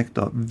offentlig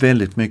sektor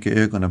väldigt mycket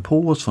ögonen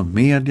på oss från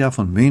media,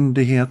 från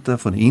myndigheter,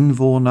 från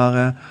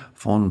invånare,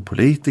 från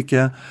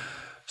politiker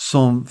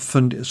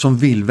som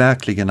vill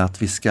verkligen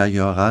att vi ska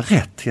göra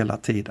rätt hela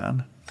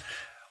tiden.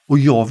 Och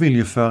jag vill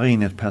ju föra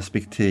in ett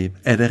perspektiv,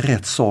 är det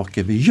rätt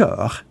saker vi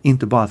gör?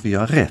 Inte bara att vi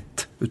gör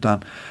rätt,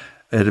 utan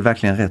är det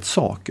verkligen rätt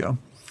saker?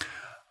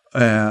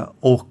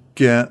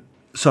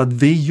 Så att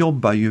vi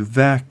jobbar ju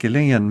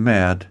verkligen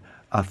med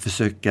att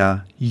försöka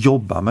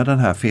jobba med den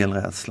här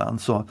felrädslan.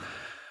 Så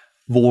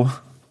vår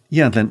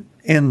egentligen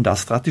enda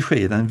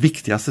strategi, den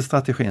viktigaste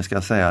strategin ska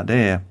jag säga, det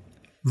är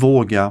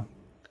våga,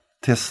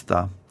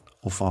 testa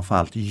och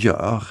framförallt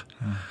gör.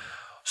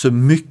 Så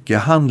mycket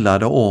handlar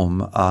det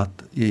om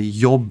att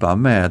jobba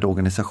med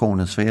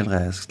organisationens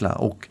felrädsla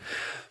och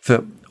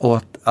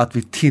att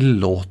vi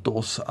tillåter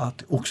oss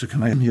att också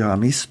kunna göra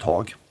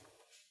misstag.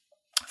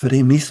 För det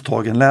är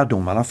misstagen,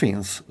 lärdomarna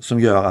finns, som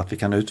gör att vi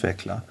kan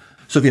utveckla.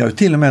 Så vi har ju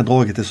till och med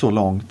dragit det så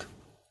långt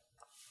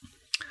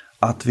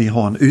att vi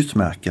har en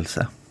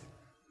utmärkelse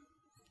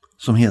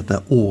som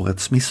heter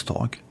Årets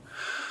misstag.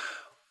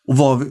 Och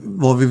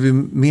vad vi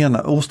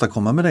menar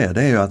åstadkomma med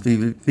det är ju att vi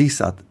vill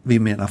visa att vi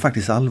menar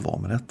faktiskt allvar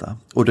med detta.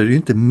 Och det är ju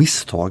inte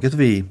misstaget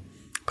vi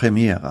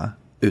premierar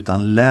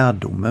utan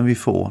lärdomen vi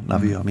får när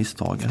vi gör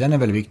misstagen. Den är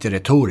väldigt viktig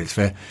retoriskt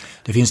för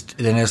den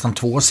är nästan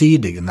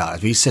tvåsidig där.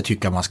 Vissa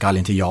tycker att man ska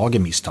inte jaga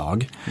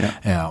misstag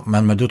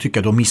men då tycker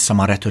jag då missar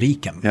man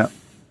retoriken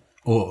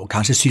och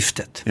kanske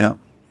syftet. Ja.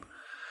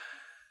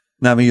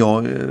 Nej,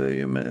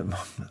 men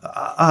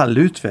all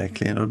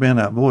utveckling, och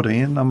menar jag,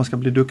 både när man ska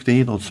bli duktig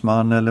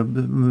idrottsman eller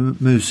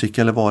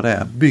musiker eller vad det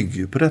är, bygger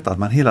ju på detta att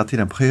man hela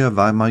tiden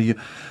prövar,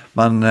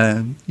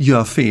 man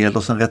gör fel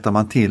och sen rättar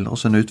man till och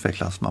sen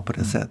utvecklas man på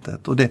det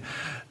sättet. Och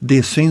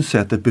det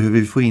synsättet behöver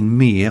vi få in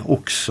mer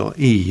också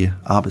i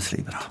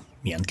arbetslivet.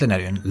 Egentligen är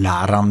det en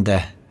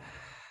lärande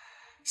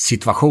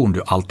situation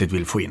du alltid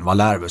vill få in. Vad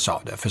lär vi oss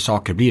av det? För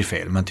saker blir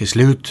fel, men till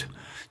slut,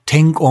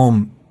 tänk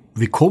om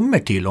vi kommer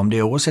till, om det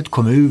är oavsett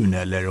kommun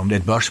eller om det är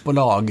ett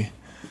börsbolag,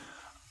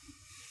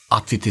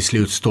 att vi till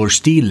slut står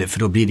still, för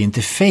då blir det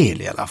inte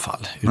fel i alla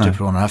fall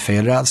utifrån den här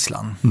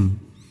felrädslan.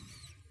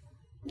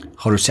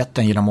 Har du sett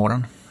den genom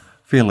åren?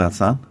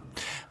 Felrädslan?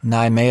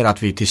 Nej, mer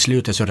att vi till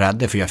slut är så rädda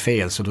för att göra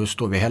fel så då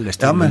står vi hellre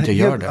still och inte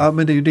gör det. Ja,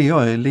 men det är ju det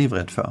jag är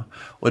livrädd för.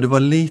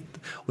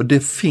 Och det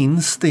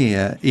finns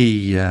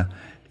det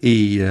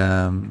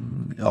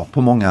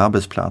på många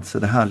arbetsplatser,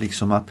 det här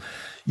liksom att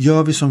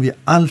gör vi som vi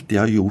alltid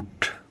har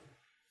gjort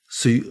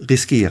så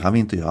riskerar vi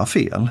inte att göra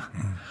fel.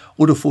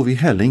 Och då får vi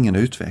heller ingen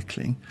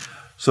utveckling.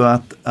 Så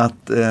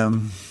att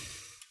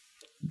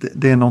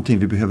det är någonting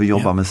vi behöver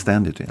jobba med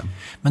ständigt igen.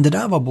 Men det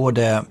där var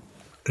både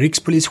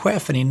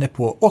rikspolischefen inne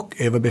på och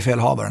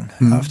överbefälhavaren.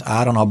 Jag har haft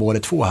äran av båda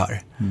två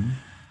här.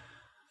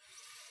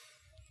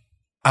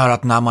 Är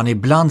att när man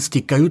ibland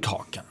stickar ut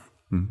haken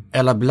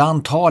eller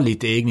ibland tar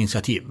lite egna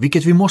initiativ,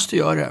 vilket vi måste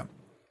göra,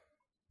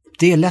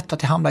 det är lätt att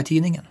det hamnar i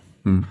tidningen.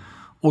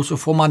 Och så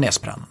får man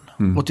näsbrännan.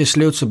 Och till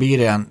slut så blir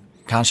det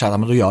kanske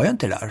att då gör jag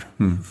inte det där.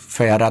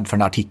 För jag är rädd för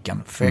den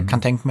artikeln. För jag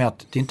kan tänka mig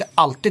att det inte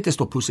alltid det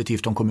står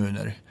positivt om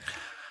kommuner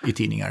i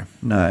tidningar.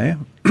 Nej,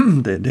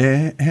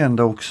 det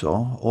händer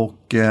också.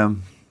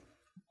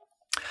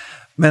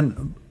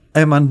 Men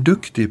är man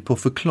duktig på att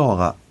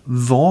förklara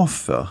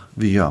varför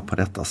vi gör på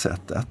detta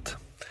sättet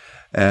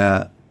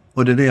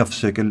Och det är det jag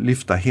försöker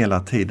lyfta hela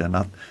tiden,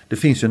 att det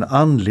finns ju en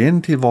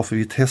anledning till varför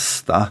vi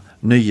testar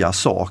nya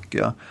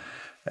saker.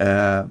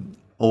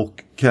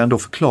 Och kan jag då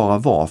förklara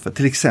varför.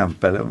 Till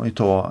exempel om vi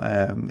tar,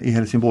 i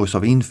Helsingborg så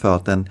har vi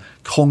infört en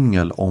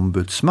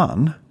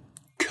krångelombudsman.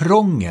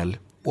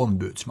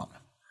 Krångelombudsman?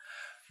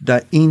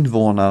 Där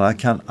invånarna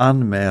kan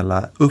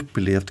anmäla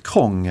upplevt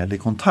krångel i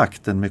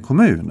kontakten med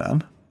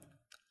kommunen.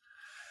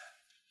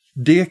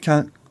 Det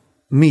kan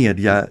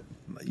media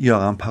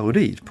göra en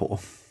parodi på.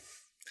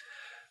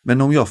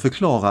 Men om jag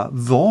förklarar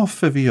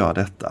varför vi gör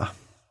detta,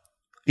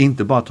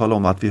 inte bara tala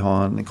om att vi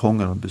har en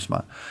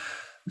krångelombudsman,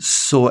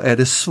 så är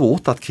det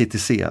svårt att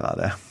kritisera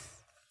det.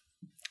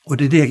 Och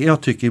det är det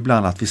jag tycker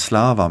ibland att vi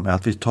slarvar med,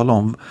 att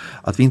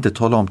vi inte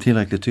talar om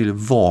tillräckligt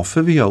tydligt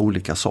varför vi gör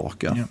olika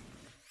saker. Ja.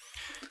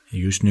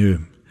 Just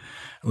nu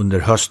under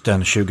hösten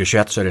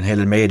 2021 så är det en hel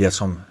del media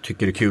som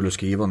tycker det är kul att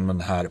skriva om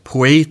den här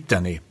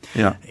poeten i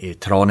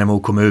Tranemo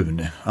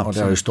kommun. Absolut. Och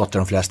det har ju stått i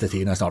de flesta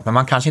tidningar snart. Men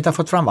man kanske inte har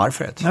fått fram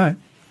varför. Nej.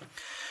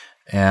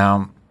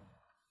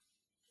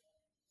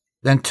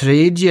 Den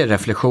tredje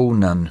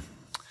reflektionen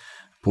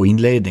på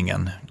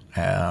inledningen.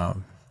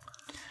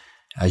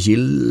 Jag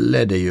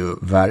gillade ju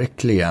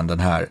verkligen den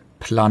här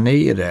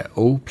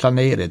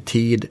oplanera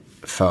tid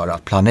för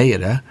att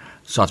planera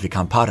så att vi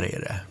kan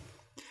parera.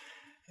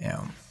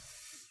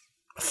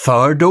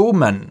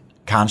 Fördomen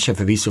kanske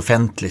förvisso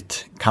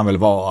offentligt kan väl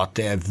vara att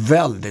det är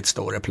väldigt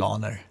stora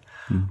planer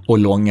och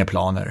långa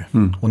planer.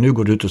 Och nu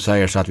går du ut och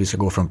säger så att vi ska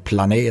gå från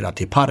planera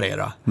till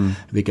parera,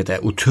 vilket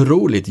är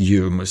otroligt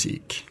ljuv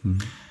musik.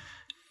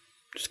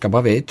 Du ska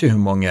bara veta hur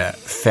många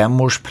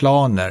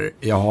 5-årsplaner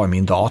jag har i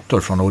min dator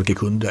från olika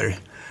kunder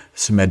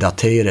som är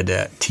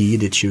daterade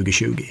tidigt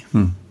 2020.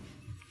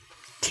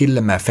 Till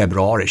och med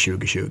februari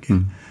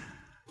 2020.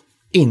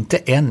 Inte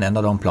en enda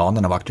av de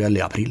planerna var aktuella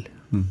i april.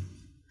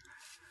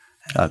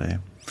 Ja, det är.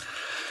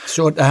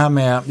 Så det här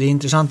med, det är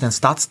intressant, en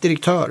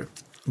stadsdirektör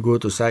går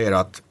ut och säger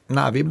att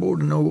nej, vi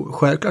borde nog,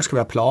 självklart ska vi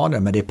ha planer,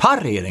 men det är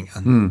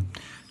pareringen.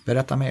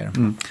 Berätta mer.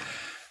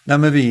 Nej,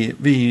 men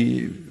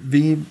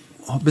vi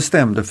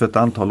bestämde för ett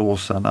antal år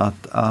sedan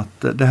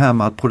att det här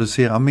med att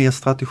producera mer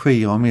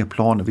strategier och mer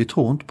planer, vi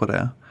tror inte på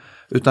det.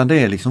 Utan det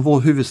är liksom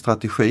vår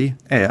huvudstrategi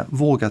är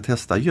våga,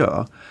 testa,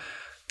 gör.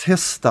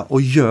 Testa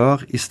och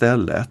gör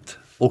istället.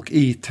 Och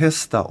i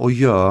testa och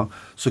gör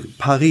så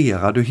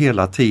parerar du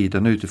hela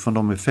tiden utifrån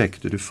de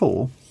effekter du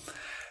får.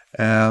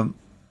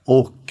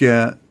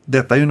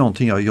 Detta är ju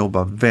någonting jag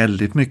jobbar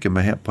väldigt mycket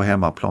med på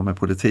hemmaplan med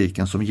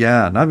politiken, som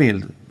gärna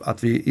vill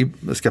att vi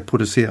ska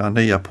producera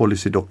nya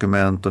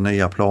policydokument och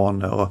nya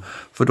planer.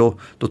 För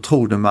då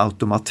tror de med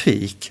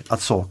automatik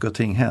att saker och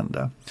ting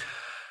händer.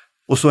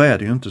 Och så är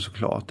det ju inte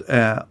såklart.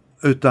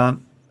 Utan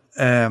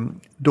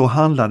då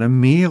handlar det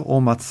mer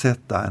om att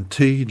sätta en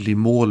tydlig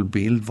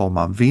målbild vad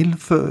man vill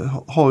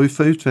ha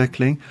för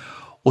utveckling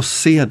och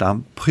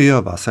sedan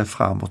pröva sig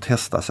fram och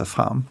testa sig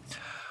fram.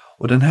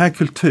 Och den här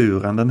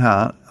kulturen, den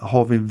här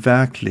har vi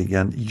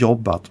verkligen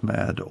jobbat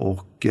med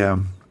och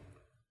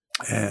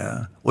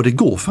det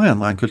går att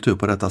förändra en kultur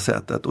på detta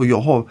sättet. Och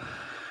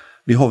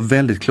vi har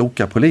väldigt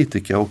kloka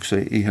politiker också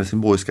i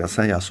Helsingborg, ska jag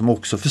säga, som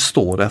också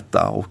förstår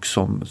detta och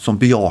som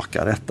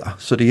bejakar detta.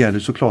 Så det gäller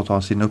såklart att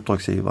ha sin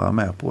uppdragsgivare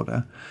med på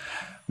det.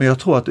 Men jag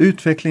tror att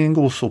utvecklingen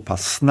går så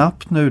pass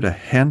snabbt nu, det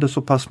händer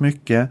så pass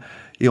mycket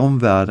i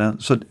omvärlden,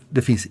 så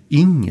det finns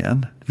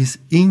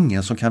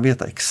ingen som kan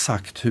veta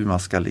exakt hur man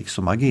ska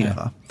liksom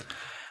agera.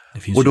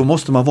 Och då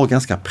måste man vara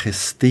ganska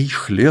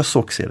prestigelös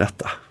också i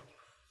detta.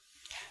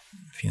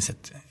 Det finns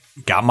ett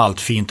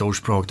gammalt fint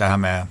ordspråk, det här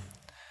med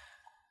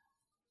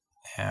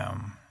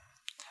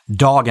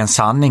dagens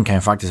sanning kan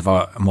ju faktiskt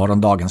vara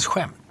morgondagens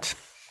skämt.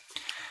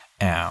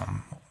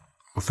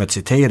 Och för att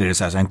citera det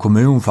så här, en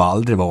kommun får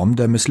aldrig vara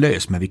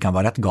omdömeslös, men vi kan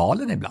vara rätt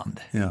galen ibland.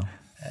 Ja.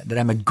 Det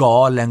där med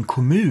galen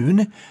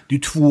kommun, det är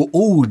 2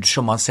 ord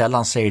som man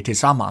sällan säger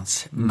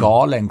tillsammans.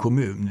 Galen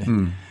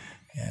kommun.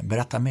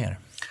 Berätta mer.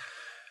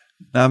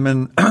 Nej,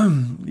 men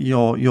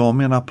jag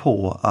menar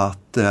på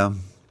att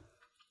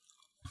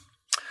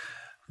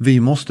vi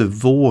måste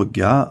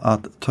våga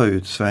att ta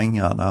ut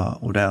svängarna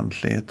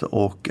ordentligt,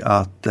 och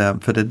att,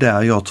 för det är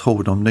där jag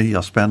tror de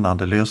nya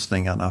spännande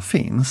lösningarna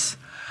finns.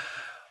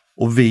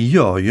 Och vi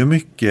gör ju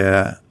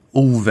mycket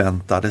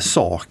oväntade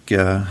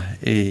saker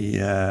i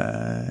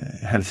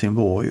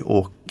Helsingborg,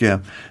 och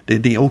det är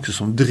det också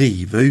som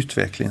driver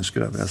utvecklingen,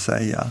 skulle jag vilja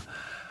säga.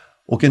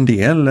 Och en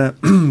del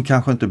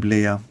kanske inte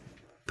blir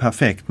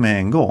perfekt med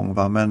en gång,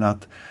 va? Men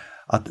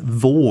att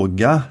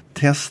våga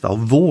testa och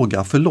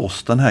våga få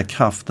loss den här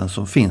kraften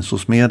som finns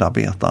hos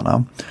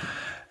medarbetarna.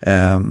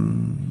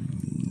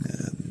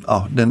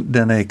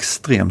 Den är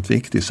extremt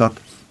viktig. Så att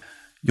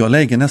jag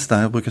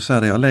brukar säga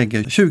det, jag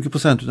lägger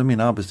 20% av min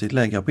arbetstid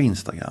lägger jag på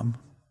Instagram.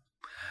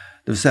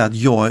 Det vill säga att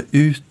jag är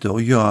ute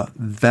och gör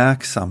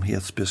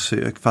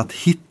verksamhetsbesök för att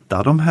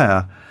hitta de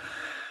här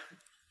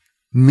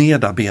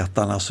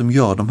medarbetarna som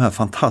gör de här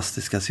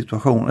fantastiska de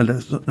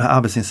här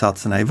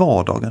arbetsinsatserna i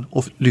vardagen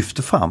och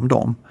lyfter fram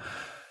dem.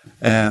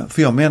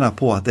 För jag menar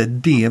på att det är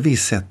det vi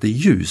sätter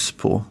ljus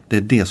på, det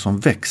är det som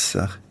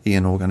växer i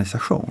en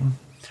organisation.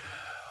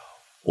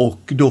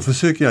 Och då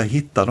försöker jag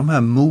hitta de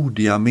här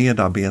modiga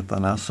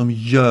medarbetarna som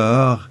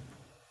gör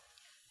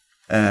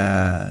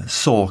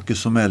saker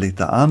som är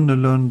lite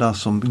annorlunda,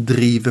 som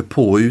driver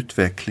på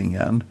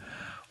utvecklingen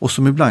och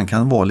som ibland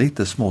kan vara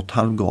lite smått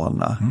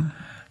halvgalna.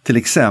 Till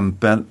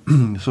exempel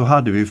så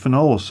hade vi för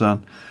några år sedan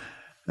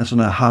en sån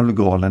här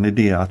halvgalen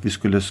idé att vi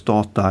skulle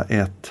starta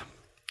ett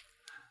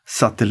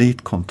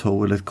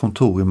satellitkontor eller ett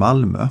kontor i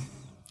Malmö,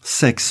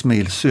 6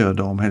 mil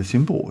söder om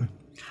Helsingborg.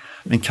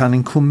 Men kan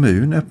en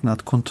kommun öppna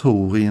ett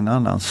kontor i en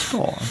annan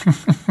stad?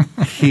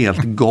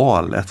 Helt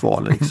galet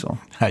var det liksom.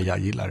 Jag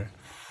gillar det.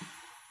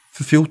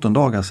 För 14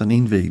 dagar sedan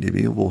invigde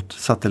vi vårt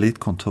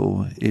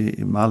satellitkontor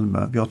i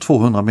Malmö. Vi har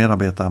 200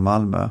 medarbetare i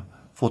Malmö.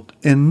 Fått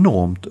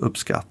enormt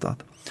uppskattat.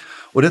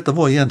 Och detta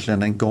var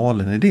egentligen en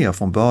galen idé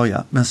från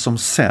början, men som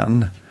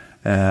sen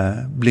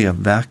blev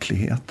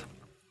verklighet.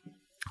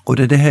 Och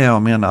det är det här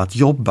jag menar, att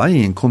jobba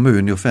i en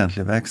kommun i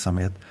offentlig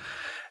verksamhet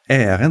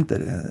är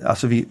inte,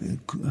 alltså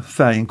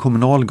färgen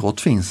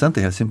kommunalgrått finns inte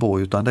i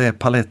Helsingborg, utan det är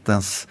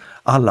palettens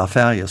alla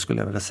färger skulle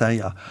jag vilja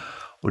säga.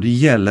 Och det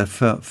gäller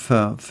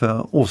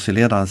för oss i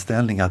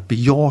ledaranställning att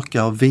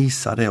bejaka och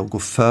visa det och gå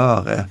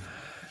före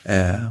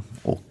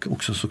och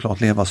också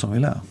såklart leva som vi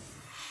lär.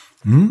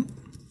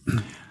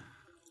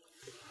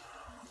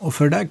 Och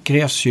för det där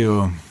krävs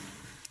ju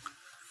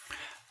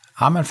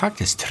men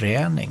faktiskt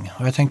träning.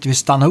 Och jag tänkte vi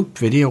stanna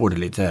upp vid det ordet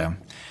lite.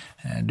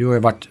 Du har ju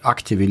varit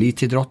aktiv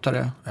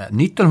elitidrottare.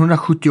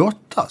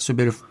 1978 så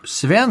blev du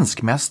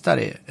svensk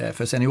mästare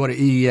för seniorer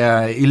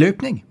i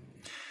löpning.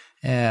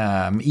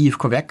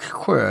 IFK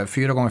Växjö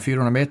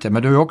 4x400 meter.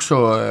 Men du har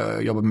också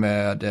jobbat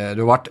med,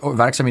 du har varit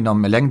verksam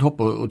inom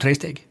längdhopp och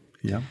tresteg.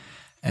 Ja.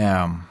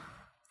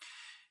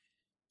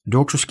 Du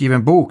har också skrivit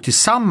en bok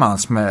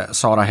tillsammans med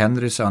Sara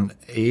Henriksson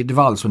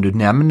Edvall som du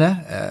nämnde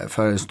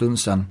för en stund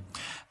sedan.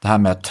 Det här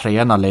med att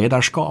träna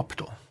ledarskap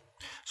då.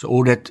 Så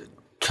ordet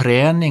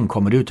träning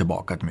kommer du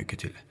tillbaka mycket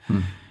till.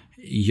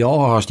 Jag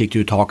har stickt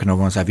ut haken någon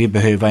gång och sagt att vi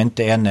behöver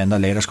inte en enda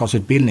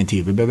ledarskapsutbildning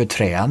till. Vi behöver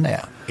träna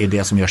i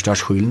det som gör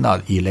störst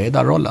skillnad i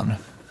ledarrollen.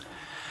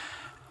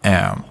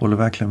 Håller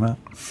verkligen med.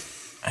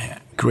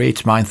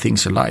 Great mind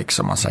thinks alike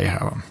som man säger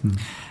här.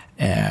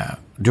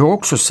 Du har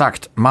också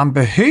sagt man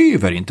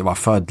behöver inte vara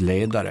född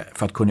ledare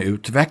för att kunna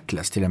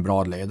utvecklas till en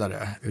bra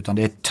ledare. Utan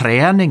det är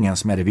träningen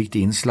som är det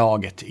viktiga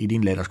inslaget i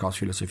din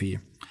ledarskapsfilosofi.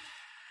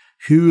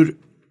 Hur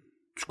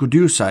skulle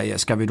du säga,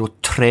 ska vi då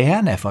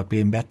träna för att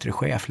bli en bättre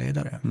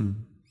chefledare?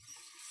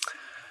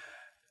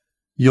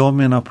 Jag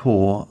menar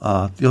på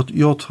att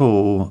jag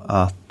tror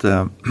att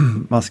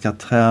man ska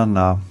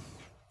träna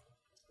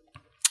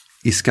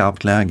i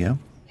skarpt läge.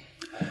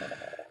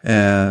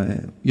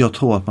 Jag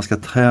tror att man ska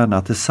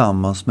träna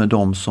tillsammans med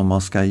dem som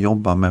man ska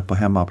jobba med på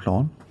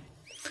hemmaplan.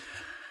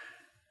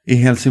 I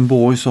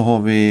Helsingborg så har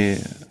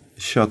vi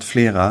kört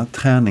flera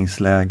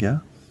träningsläger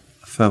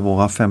för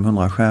våra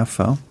 500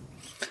 chefer.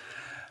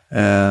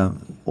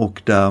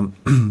 Och där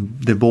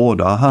det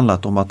både har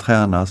handlat om att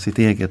träna sitt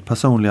eget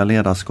personliga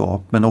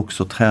ledarskap men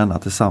också träna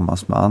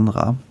tillsammans med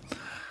andra.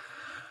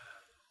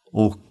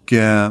 Och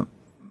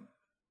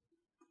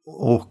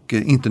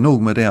inte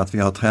nog med det att vi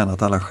har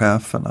tränat alla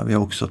cheferna, vi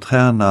har också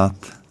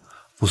tränat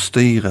vår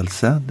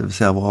styrelse, det vill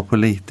säga våra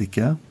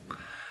politiker.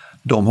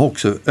 De har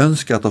också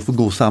önskat att få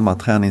gå samma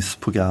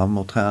träningsprogram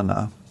och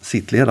träna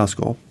sitt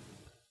ledarskap.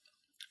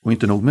 Och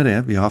inte nog med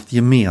det, vi har haft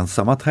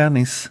gemensamma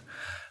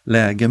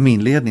träningsläger,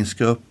 min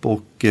ledningsgrupp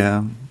och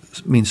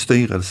min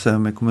styrelse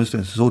med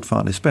kommunstyrelsens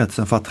ordförande i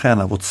spetsen för att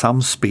träna vårt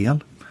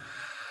samspel.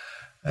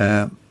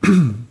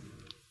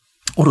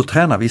 Och då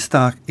tränar vi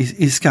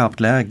i skarpt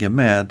läge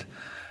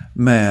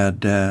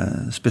med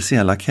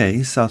speciella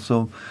case,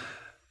 alltså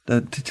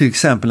till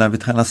exempel när vi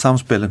tränar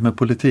samspelet med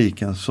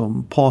politiken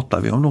så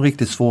pratar vi om de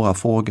riktigt svåra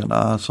frågorna,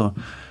 alltså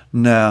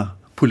när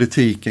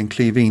politiken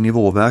kliver in i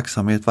vår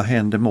verksamhet, vad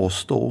händer med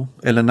oss då?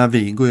 Eller när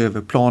vi går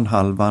över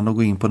planhalvan och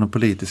går in på det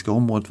politiska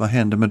området, vad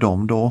händer med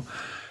dem då?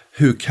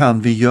 Hur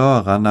kan vi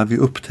göra när vi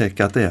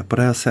upptäcker att det är på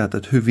det här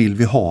sättet? Hur vill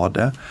vi ha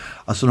det?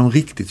 Alltså de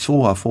riktigt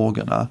svåra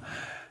frågorna.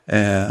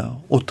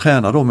 Och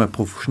träna då med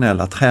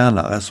professionella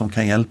tränare som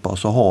kan hjälpa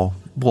oss att ha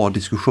bra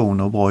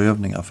diskussioner och bra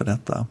övningar för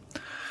detta.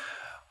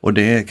 Och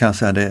det kan jag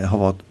säga,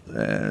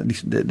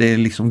 det är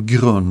liksom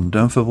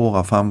grunden för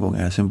våra framgångar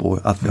i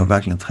Helsingborg, att vi har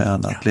verkligen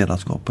tränat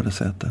ledarskap på det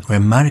sättet. Och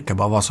jag märker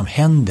bara vad som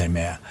händer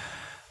med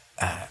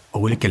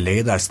olika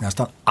ledares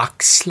nästan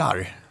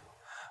axlar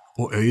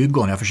och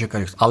ögon. Jag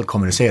försöker allt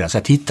kommunicera, så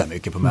jag tittar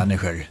mycket på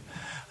människor.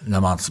 När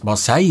man bara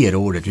säger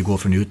ordet, vi går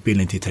från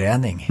utbildning till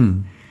träning.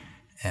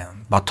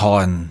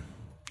 Bara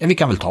vi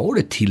kan väl ta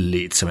ordet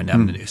tillit som vi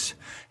nämnde nyss.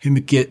 Hur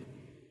mycket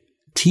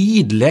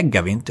tid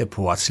lägger vi inte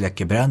på att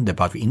släcka bränder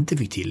på att vi inte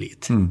fick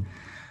tillit?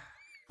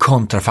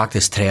 Kontra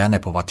faktiskt träna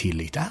på vad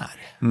tillit är.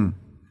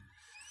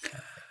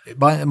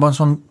 Bara en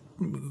sån,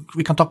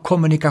 vi kan ta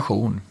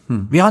kommunikation.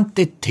 Vi har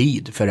inte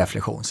tid för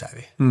reflektion, säger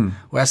vi.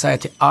 Och jag säger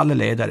till alla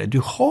ledare,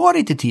 du har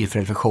inte tid för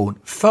reflektion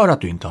för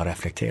att du inte har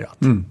reflekterat.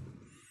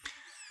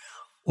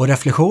 Och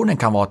reflektionen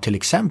kan vara till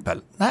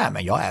exempel, nej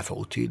men jag är för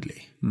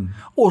otydlig.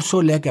 Och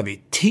så lägger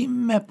vi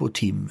timme på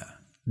timme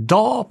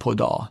dag på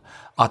dag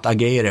att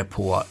agera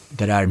på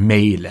det där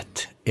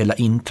mejlet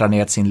eller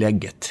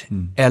intranätsinlägget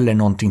eller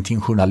någonting till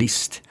en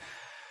journalist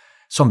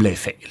som blev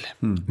fel,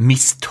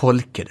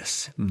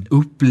 misstolkades,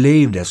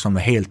 upplevdes som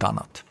något helt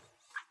annat.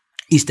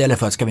 Istället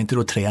för att ska vi inte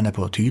då träna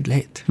på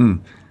tydlighet.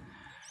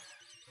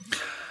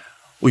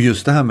 Och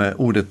just det här med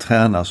ordet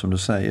träna som du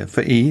säger,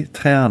 för i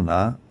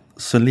träna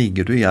så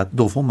ligger det i att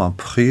då får man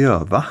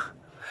pröva.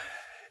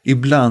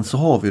 Ibland så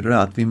har vi det där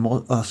att vi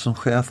som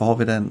chefer har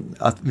vi den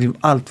att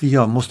allt vi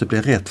gör måste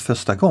bli rätt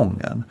första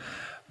gången.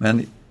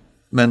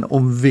 Men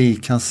om vi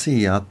kan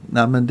se att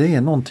men det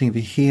är någonting vi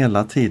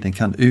hela tiden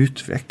kan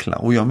utveckla,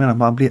 och jag menar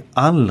man blir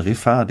aldrig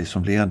färdig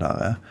som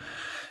ledare.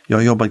 Jag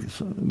har jobbat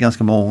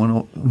ganska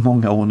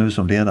många år nu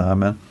som ledare,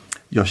 men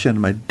jag känner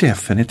mig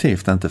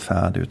definitivt inte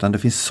färdig, utan det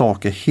finns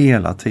saker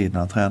hela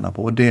tiden att träna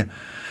på, och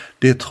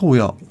det tror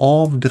jag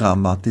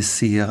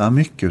avdramatiserar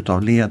mycket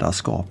av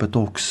ledarskapet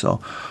också.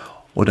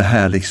 Och det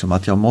här liksom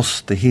att jag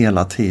måste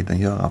hela tiden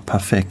göra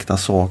perfekta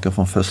saker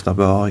från första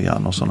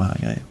början och sådana här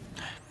grejer.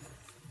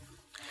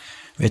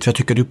 Vet du vad jag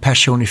tycker du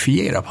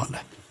personifierar, Palle?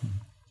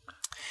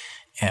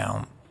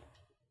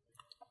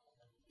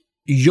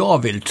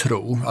 Jag vill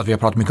tro att vi har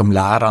pratat mycket om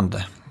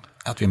lärande.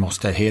 Att vi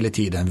måste hela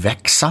tiden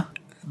växa.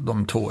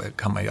 De två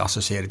kan man ju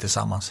associera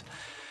tillsammans.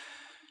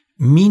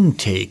 Min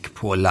take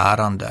på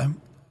lärande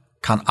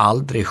kan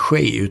aldrig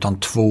ske utan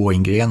två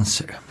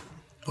ingredienser.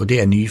 Och det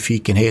är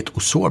nyfikenhet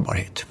och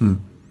sårbarhet.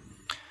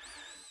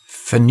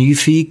 För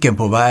nyfiken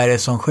på vad är det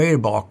som sker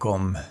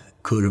bakom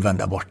kurvan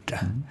där borta.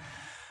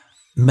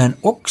 Men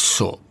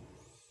också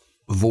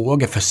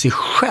våga för sig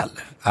själv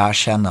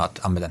erkänna att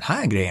men den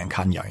här grejen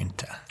kan jag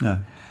inte. Nej.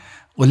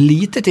 Och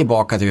lite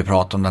tillbaka till vi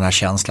pratade om den här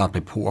känslan att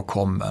bli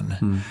påkommen.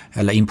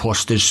 Eller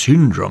imposter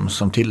syndrom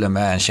som till och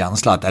med är en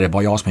känsla att är det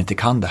bara jag som inte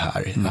kan det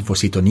här. Jag får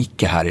sitta och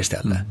nicka här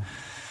istället.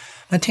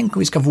 Men tänk om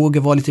vi ska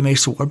våga vara lite mer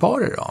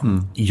sårbara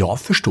då. Jag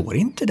förstår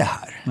inte det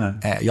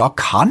här. Jag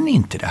kan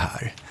inte det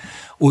här.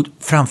 Och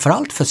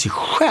framförallt för sig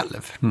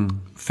själv.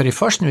 För det är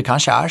först när vi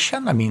kanske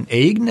erkänner min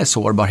egen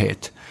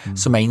sårbarhet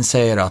som jag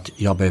inser att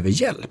jag behöver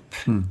hjälp.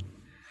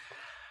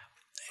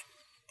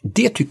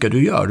 Det tycker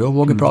du gör. Du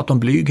vågar prata om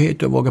blyghet,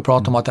 du vågar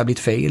prata om att det har blivit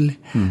fel.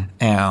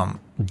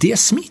 Det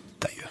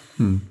smittar ju.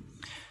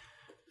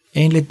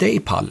 Enligt dig,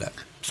 Palle,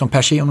 som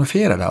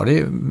personifierar det, och det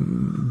är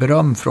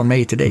beröm från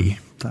mig till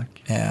dig.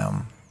 Tack.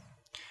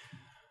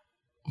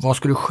 Vad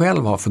skulle du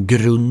själv ha för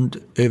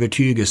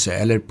grundövertygelse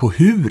eller på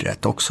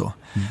huret också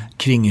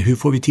kring hur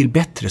får vi till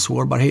bättre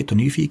sårbarhet och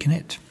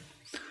nyfikenhet?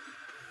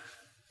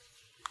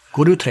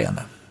 Går du att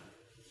träna?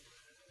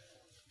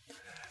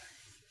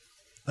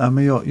 Ja,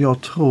 men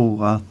jag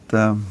tror att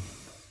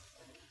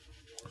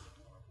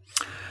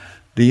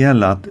det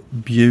gäller att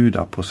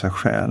bjuda på sig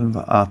själv,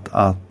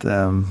 att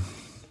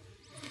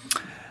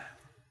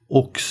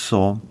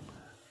också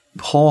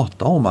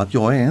prata om att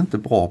jag är inte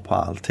bra på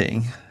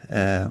allting.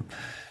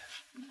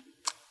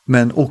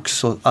 Men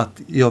också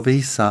att jag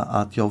visar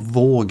att jag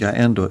vågar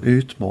ändå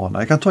utmana.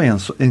 Jag kan ta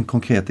en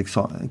konkret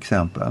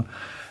exempel.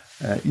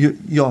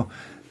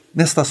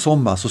 Nästa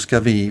sommar så ska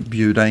vi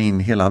bjuda in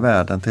hela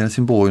världen till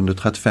Helsingborg under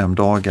 35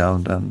 dagar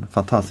under en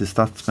fantastisk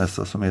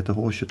stadsmässa som heter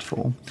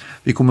H22.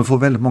 Vi kommer få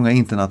väldigt många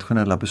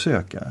internationella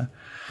besökare.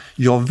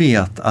 Jag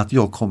vet att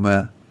jag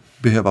kommer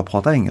behöva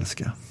prata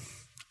engelska.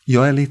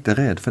 Jag är lite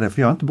rädd för det,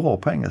 för jag är inte bra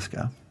på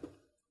engelska.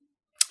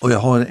 Och jag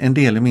har en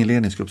del i min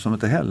ledningsgrupp som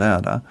inte heller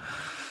är där.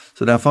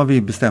 Så därför har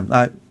vi bestämt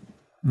att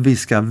vi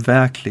ska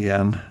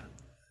verkligen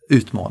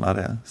utmana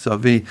det.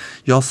 Så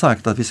jag har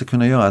sagt att vi ska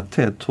kunna göra ett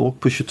TED-talk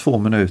på 22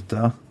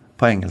 minuter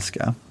på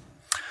engelska.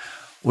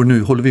 Och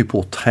nu håller vi på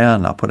att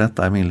träna på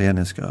detta i min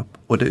ledningsgrupp.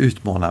 Och det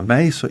utmanar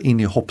mig så in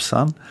i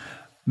hoppsan.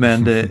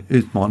 Men det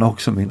utmanar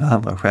också mina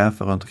andra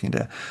chefer runt omkring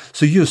det.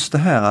 Så just det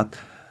här att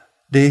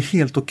det är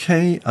helt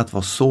okej att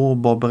vara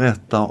sårbar och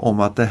berätta om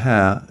att det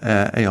här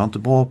är jag inte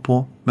bra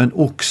på. Men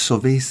också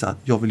visa att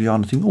jag vill göra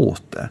någonting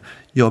åt det.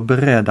 Jag är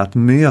beredd att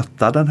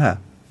möta den här,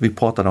 vi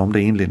pratade om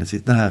det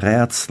inledningsvis, den här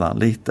rädslan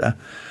lite.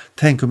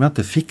 Tänk om jag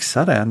inte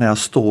fixar det när jag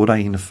står där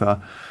inför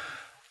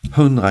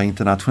 100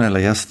 internationella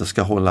gäster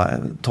ska hålla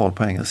tal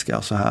på engelska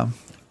och så här.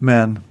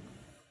 Men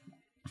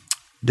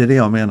det är det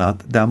jag menar, att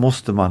där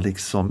måste man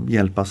liksom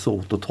hjälpas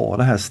åt och ta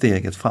det här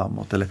steget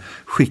framåt. Eller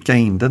skicka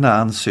in den där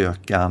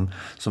ansökan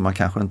som man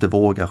kanske inte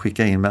vågar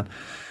skicka in. Men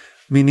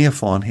min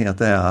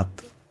erfarenhet är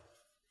att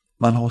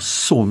man har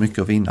så mycket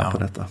att vinna på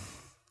detta.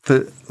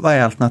 För vad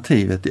är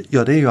alternativet?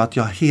 Ja, det är ju att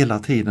jag hela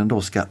tiden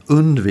då ska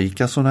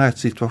undvika sådana här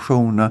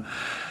situationer.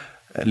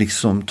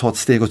 Liksom ta ett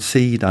steg åt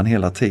sidan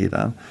hela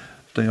tiden.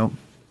 Utan jag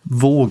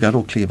vågar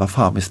då kliva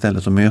fram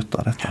istället och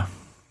möta detta.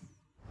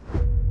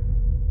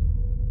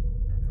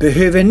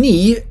 Behöver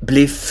ni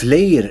bli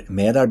fler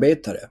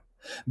medarbetare?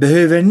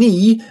 Behöver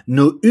ni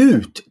nå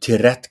ut till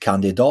rätt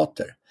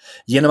kandidater?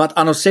 Genom att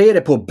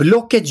annonsera på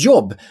Blocket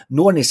Jobb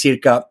når ni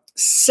cirka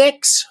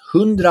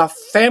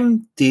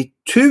 650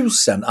 000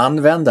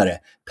 användare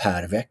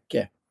per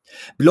vecka.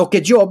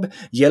 Blocket Jobb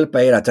hjälper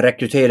er att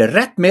rekrytera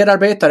rätt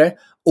medarbetare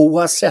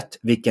oavsett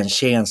vilken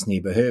tjänst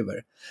ni behöver.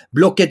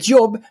 Blocket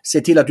Jobb ser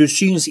till att du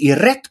syns i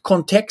rätt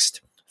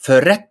kontext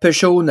för rätt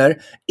personer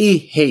i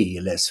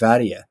hela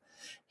Sverige.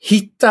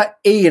 Hitta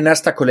er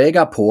nästa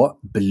kollega på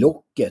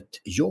Blocket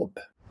Jobb.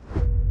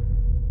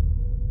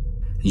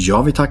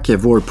 Jag vill tacka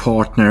vår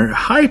partner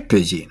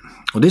Hypergene.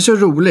 Och det är så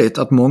roligt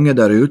att många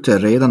där ute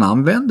redan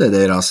använder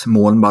deras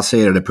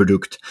molnbaserade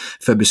produkt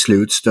för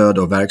beslutsstöd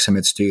och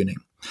verksamhetsstyrning.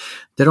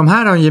 Det de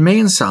här har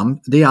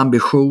gemensamt, det är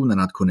ambitionen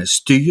att kunna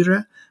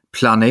styra,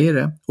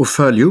 planera och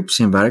följa upp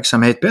sin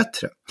verksamhet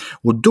bättre.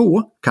 Och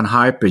då kan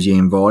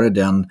Hypergene vara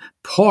den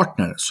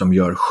partner som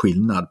gör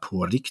skillnad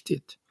på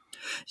riktigt.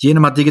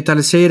 Genom att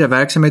digitalisera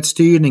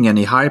verksamhetsstyrningen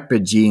i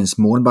Hypergenes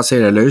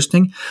molnbaserade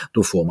lösning,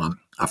 då får man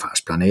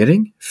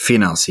affärsplanering,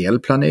 finansiell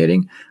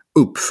planering,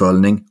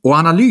 uppföljning och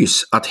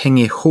analys att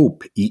hänga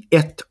ihop i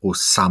ett och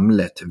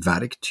samlat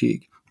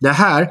verktyg. Det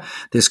här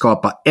det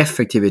skapar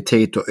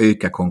effektivitet och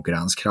ökar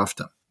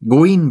konkurrenskraften.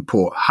 Gå in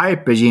på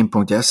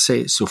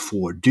hypergene.se så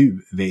får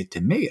du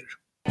veta mer.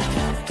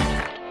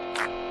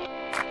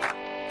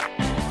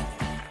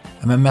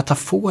 Men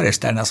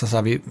metaforiskt är det nästan så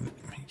här,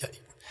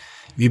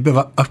 vi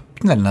behöver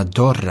öppna den här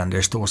dörren där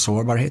det står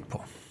sårbarhet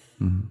på.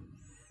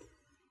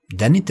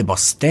 Den är inte bara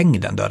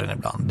stängd, den dörren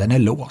ibland, den är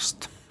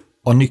låst.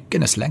 Och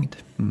nyckeln är slängd.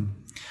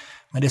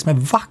 Men det som är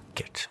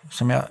vackert,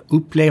 som jag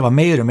upplever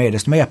mer och mer,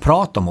 desto mer jag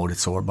pratar om ordet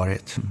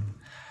sårbarhet.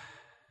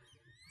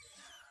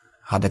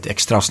 Jag hade ett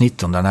extra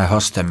avsnitt om den här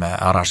hösten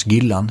med Arash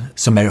Gillan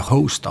som är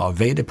host av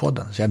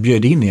VD-podden. Så jag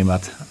bjöd in i med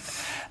att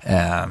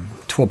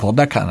 2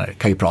 poddar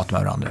kan ju prata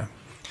med varandra.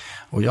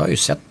 Och jag har ju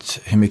sett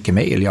hur mycket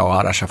mejl jag och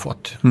Arash har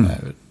fått.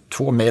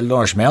 2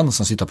 medelålders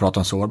som sitter och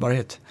pratar om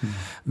sårbarhet.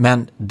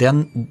 Men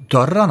den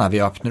dörrarna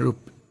vi öppnar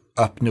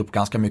upp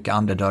ganska mycket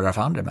andra dörrar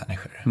för andra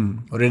människor.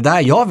 Och det är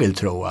där jag vill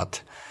tro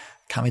att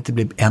kan vi inte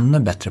bli ännu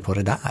bättre på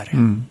det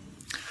där?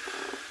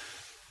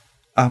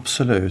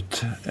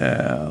 Absolut.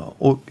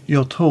 Och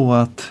jag tror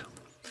att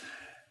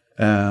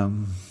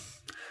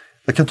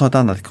jag kan ta ett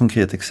annat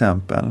konkret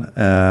exempel.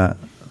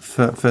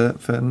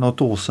 För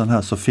något år sedan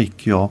här så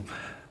fick jag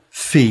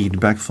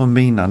feedback från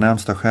mina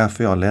närmsta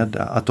chefer jag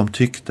ledde att de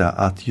tyckte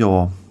att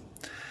jag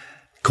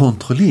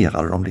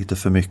kontrollerade dem lite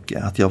för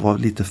mycket, att jag var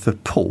lite för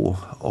på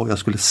och jag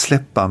skulle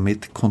släppa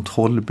mitt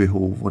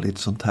kontrollbehov och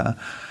lite sånt här.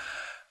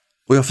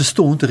 Och jag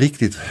förstod inte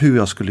riktigt hur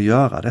jag skulle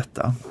göra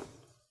detta.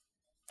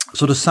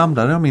 Så då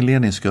samlade jag min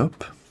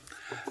ledningsgrupp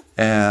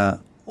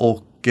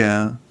och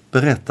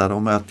berättade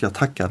om att jag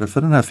tackade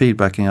för den här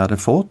feedbacken jag hade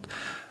fått.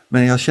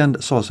 Men jag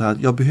sa så här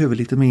att jag behöver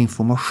lite mer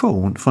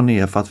information från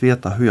er för att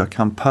veta hur jag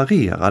kan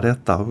parera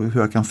detta och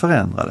hur jag kan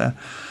förändra det.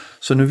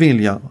 Så nu vill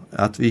jag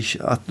att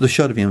då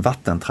körde vi en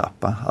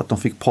vattentrappa. Att de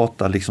fick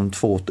prata liksom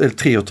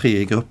 3 och 3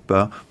 i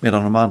grupper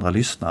medan de andra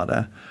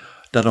lyssnade.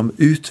 Där de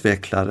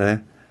utvecklade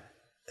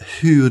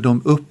hur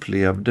de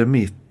upplevde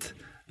mitt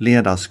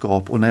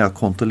ledarskap och när jag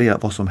kontrollerade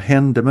vad som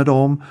hände med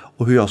dem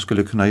och hur jag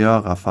skulle kunna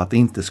göra för att det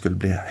inte skulle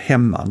bli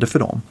hämmande för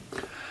dem.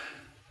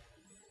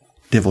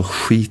 Det var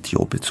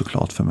skitjobbigt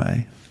såklart för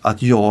mig.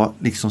 Att jag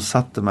liksom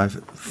satte mig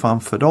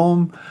framför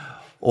dem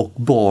och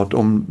bad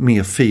om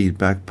mer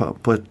feedback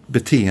på ett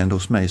beteende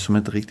hos mig som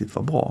inte riktigt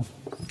var bra.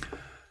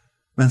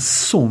 Men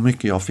så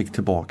mycket jag fick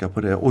tillbaka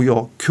på det och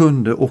jag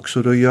kunde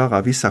också då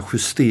göra vissa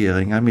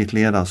justeringar i mitt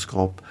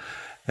ledarskap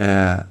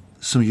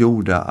som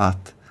gjorde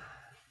att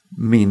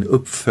min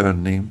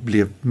uppföljning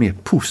blev mer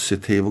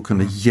positiv och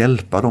kunde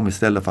hjälpa dem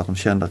istället för att de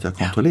kände att jag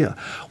kontrollerade.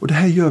 Och det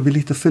här gör vi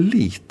lite för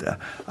lite.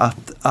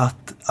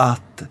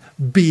 Att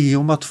be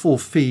om att få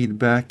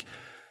feedback,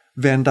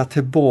 vända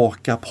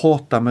tillbaka,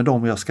 prata med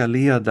dem jag ska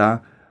leda.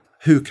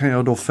 Hur kan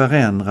jag då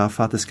förändra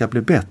för att det ska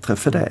bli bättre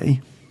för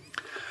dig?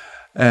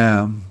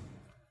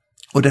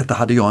 Och detta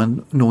hade jag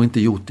nog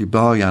inte gjort i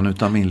början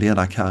utav min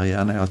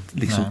ledarkarriär när jag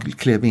liksom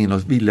klev in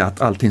och ville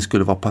att allting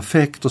skulle vara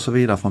perfekt och så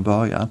vidare från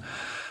början.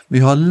 Men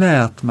jag har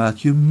lärt mig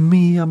att ju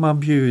mer man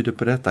bjuder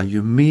på detta,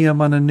 ju mer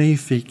man är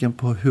nyfiken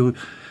på hur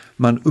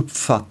man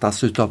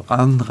uppfattas utav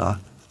andra,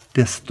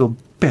 desto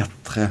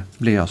bättre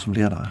blir jag som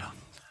ledare.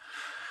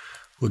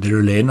 Och det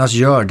du Lenas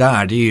gör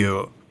där, det är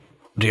ju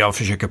det jag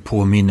försöker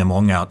påminna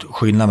många, att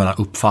skillnaden mellan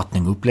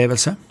uppfattning och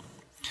upplevelse.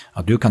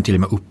 Att du kan till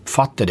och med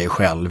uppfatta dig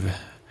själv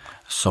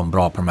som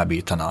bra på de här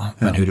bitarna,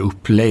 men hur det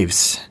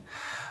upplevs.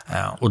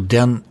 Och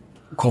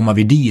kommer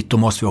vi dit, då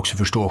måste vi också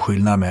förstå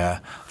skillnaden med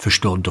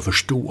förstådd och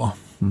förstå.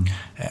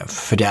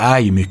 För det är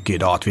ju mycket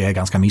idag att vi är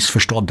ganska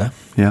missförstådda.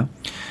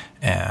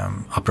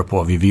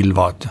 Apropå vi vill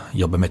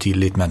jobba med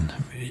tillit men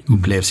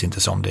upplevs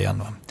inte som det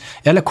än.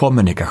 Eller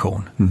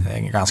kommunikation. Det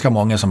är ganska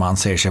många som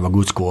anser sig vara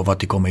Guds gåva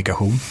till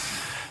kommunikation.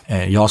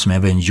 Jag som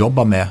även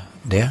jobbar med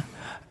det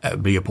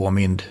blir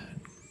påmind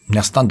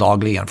nästan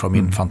dagligen från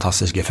min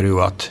fantastiska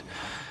fru att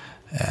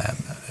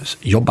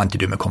jobbar inte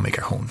du med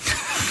kommunikation?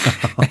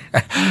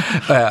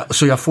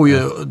 Så jag får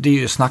ju, det är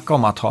ju snacka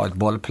om att ha ett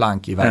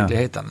bollplank i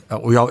verkligheten.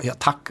 Och jag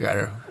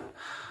tackar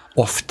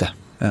ofta.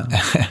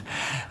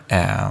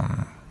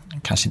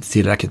 Kanske inte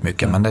tillräckligt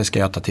mycket, men det ska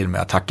jag ta till mig.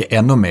 Jag tackar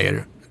ännu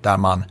mer där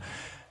man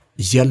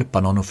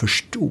hjälper någon att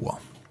förstå.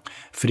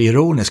 För det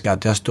ironiska är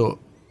att desto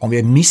om vi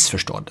är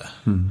missförstådda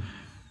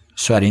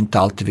så är det inte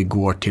alltid vi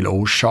går till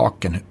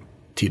orsaken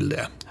till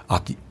det.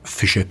 Att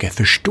försöka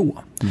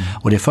förstå.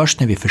 Och det är först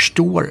när vi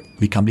förstår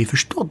vi kan bli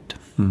förstådd.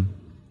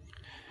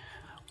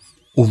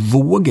 Och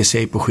våga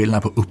sig på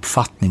skillnad på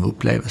uppfattning och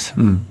upplevelse.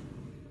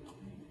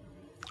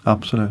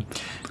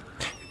 Absolut.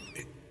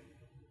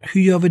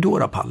 Hur gör vi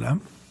då, Palle?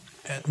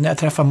 När jag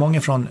träffar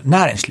många från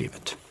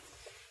näringslivet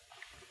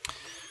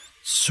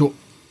så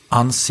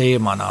anser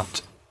man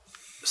att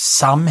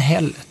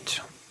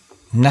samhället,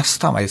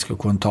 nästan vad jag skulle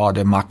kunna ta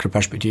det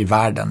makroperspektiv i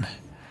världen,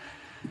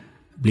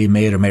 blir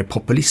mer och mer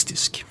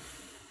populistisk.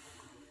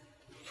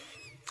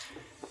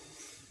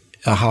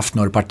 Jag har haft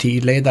några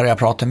partiledare jag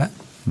pratar med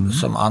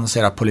som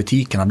anser att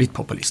politiken har blivit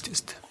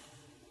populistiskt.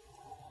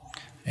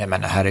 Jag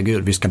menar,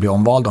 herregud, vi ska bli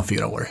omvalda om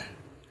 4 år.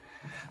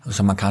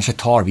 Så man kanske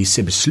tar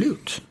vissa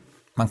beslut.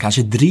 Man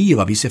kanske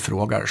driver vissa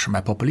frågor som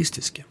är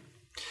populistiska.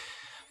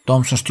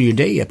 De som styr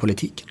det är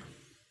politiken.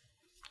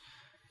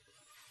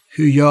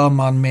 Hur gör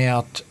man med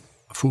att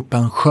få upp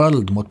en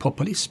sköld mot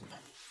populism?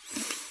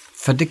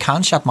 För det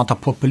kanske att man tar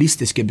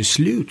populistiska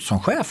beslut som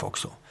chef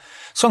också.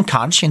 Som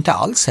kanske inte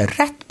alls är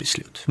rätt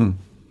beslut.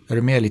 Det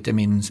är mer lite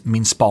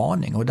min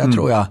spaning. Och där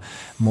tror jag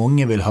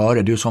många vill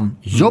höra. Du som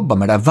jobbar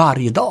med det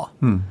varje dag.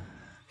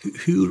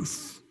 Hur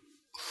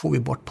får vi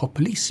bort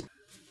populism?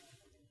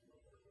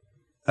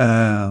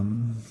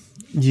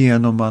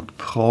 Genom att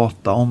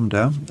prata om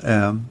det.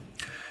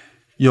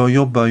 Jag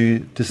jobbar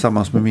ju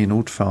tillsammans med min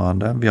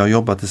ordförande. Vi har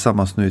jobbat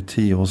tillsammans nu i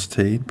 10 års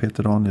tid,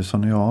 Peter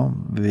Danielsson och jag.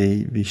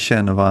 Vi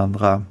känner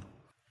varandra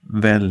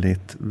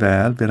väldigt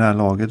väl vid det här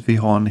laget. Vi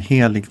har en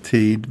helig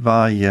tid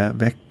varje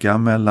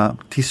vecka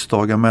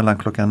tisdagar mellan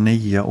klockan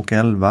 9 och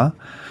 11.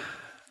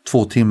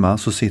 2 timmar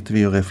så sitter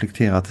vi och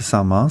reflekterar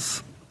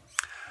tillsammans.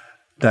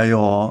 Där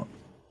jag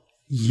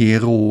ger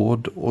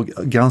råd och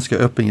ganska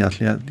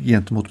öppenhjärtigt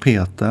gentemot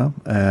Peter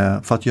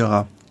för att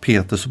göra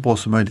Peter så bra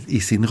som möjligt i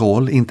sin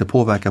roll, inte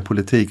påverka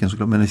politiken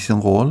såklart, men i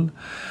sin roll.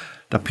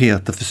 Där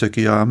Peter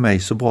försöker göra mig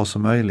så bra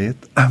som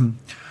möjligt.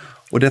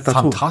 Och detta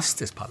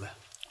fantastiskt, Palle.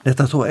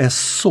 Detta tror jag är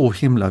så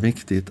himla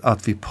viktigt,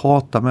 att vi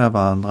pratar med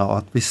varandra och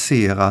att vi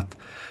ser att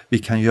vi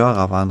kan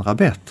göra varandra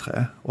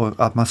bättre. Och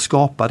att man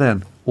skapar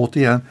den,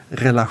 återigen,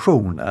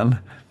 relationen.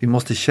 Vi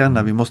måste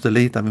känna, vi måste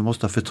lita, vi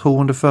måste ha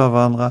förtroende för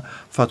varandra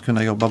för att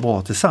kunna jobba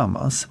bra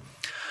tillsammans.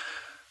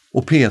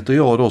 Och Peter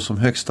och jag då som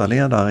högsta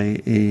ledare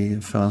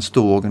för en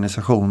stor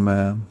organisation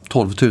med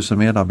 12 000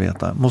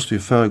 medarbetare måste ju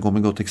föregå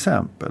med gott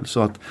exempel.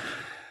 Så att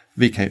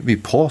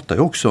vi pratar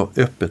ju också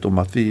öppet om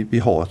att vi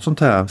har ett sånt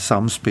här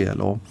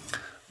samspel, och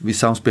vi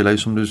samspelar ju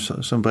som du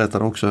som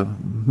berättade också,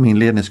 min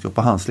ledningsgrupp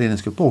och hans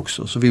ledningsgrupp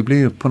också. Så vi blir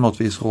ju på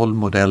något vis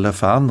rollmodeller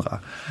för andra.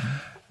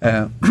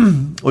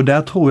 Och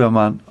där tror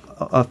jag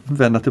att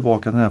vända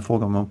tillbaka till den här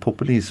frågan om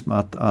populism,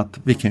 att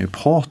vi kan ju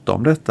prata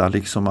om detta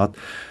liksom att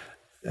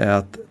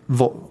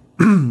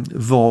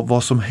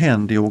vad som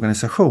händer i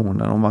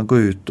organisationen om man går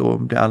ut och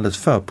blir alldeles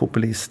för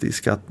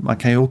populistisk, att man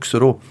kan ju också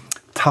då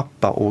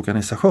tappa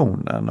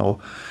organisationen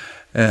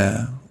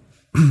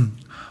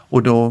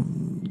och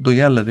då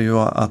gäller det ju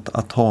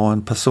att ha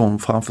en person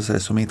framför sig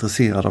som är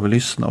intresserad av att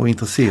lyssna och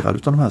intresserad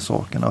av de här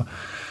sakerna.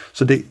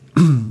 Så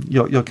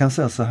jag kan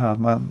säga så här,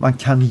 man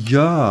kan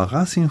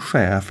göra sin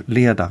chef,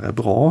 ledare,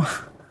 bra,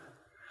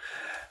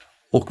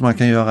 och man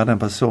kan göra den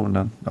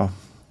personen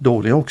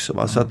dålig också.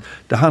 Va? Så att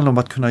det handlar om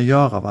att kunna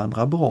göra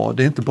varandra bra.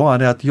 Det är inte bara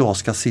det att jag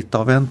ska sitta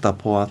och vänta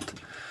på att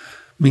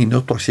min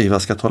uppdragsgivare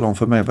ska tala om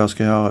för mig vad jag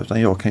ska göra,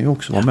 utan jag kan ju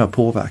också vara med och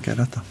påverka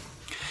detta.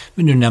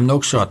 Men du nämnde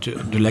också att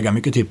du lägger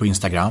mycket tid på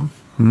Instagram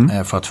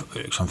för att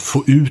liksom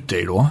få ut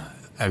dig då,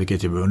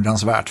 vilket är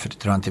beundransvärt, för det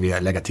tror jag inte vi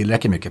lägger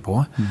tillräckligt mycket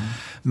på.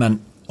 Men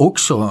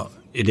också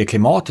i det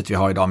klimatet vi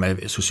har idag med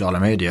sociala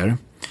medier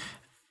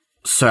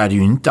så är det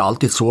ju inte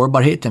alltid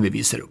sårbarheten vi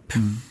visar upp.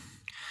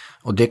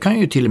 Och det kan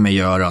ju till och med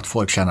göra att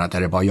folk känner att det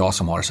är bara jag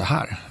som har det så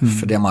här.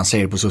 För det man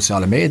ser på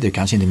sociala medier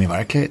kanske inte är min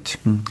verklighet.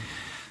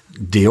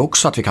 Det är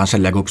också att vi kanske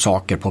lägger upp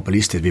saker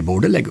populistiskt vi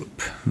borde lägga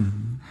upp.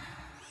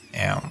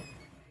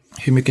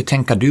 Hur mycket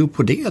tänker du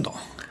på det då?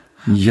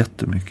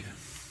 Jättemycket.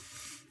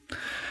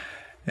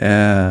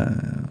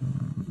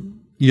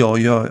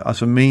 Jag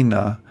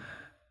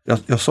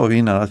sa ju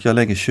innan att jag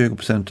lägger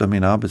 20% av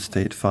min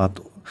arbetstid för att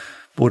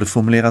både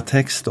formulera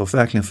texter och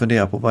verkligen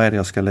fundera på vad är det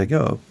jag ska lägga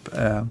upp.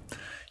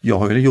 Jag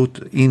har ju gjort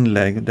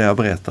inlägg där jag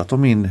berättat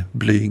om min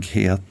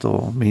blyghet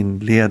och min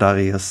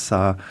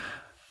ledarresa,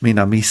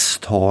 mina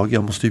misstag.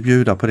 Jag måste ju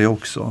bjuda på det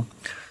också.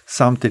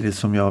 Samtidigt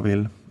som jag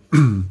vill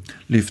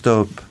lyfta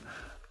upp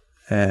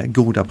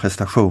goda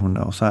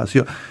prestationer och så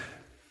här.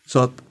 Så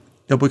att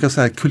jag brukar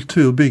säga att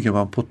kultur bygger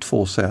man på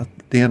 2 sätt.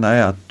 Det ena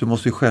är att du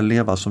måste ju själv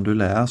leva som du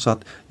lär. Så att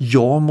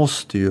jag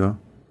måste ju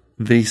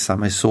visa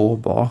mig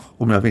sårbar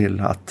om jag vill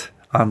att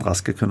andra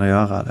ska kunna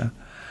göra det.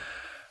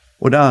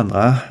 Och det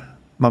andra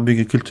man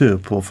bygger kultur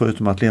på,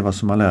 förutom att leva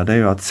som man lär, det är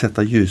ju att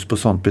sätta ljus på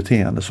sånt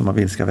beteende som man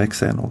vill ska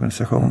växa i en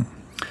organisation.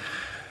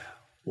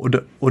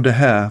 Och det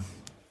här,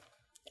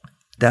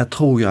 där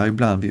tror jag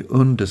ibland vi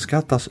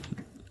underskattar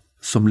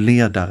som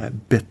ledare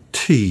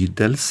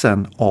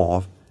betydelsen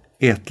av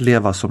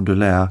leva som du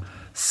lär,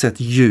 sätt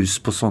ljus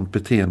på sånt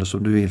beteende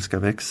som du vill ska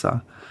växa.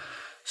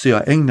 Så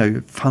jag ägnar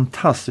ju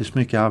fantastiskt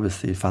mycket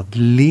arbetstid för att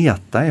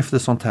leta efter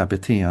sånt här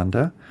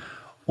beteende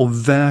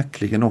och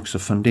verkligen också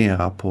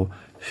fundera på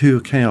hur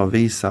kan jag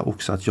visa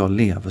också att jag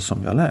lever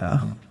som jag lär.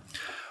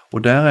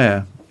 Och där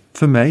är,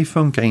 för mig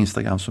funkar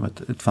Instagram som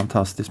ett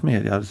fantastiskt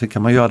media. Så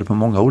kan man göra det på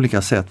många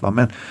olika sätt. Va?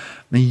 Men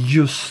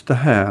just det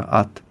här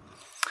att,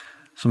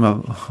 som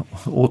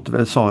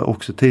jag sa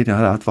också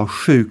tidigare, att vara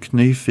sjukt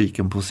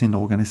nyfiken på sin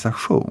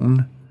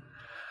organisation.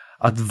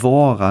 Att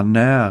vara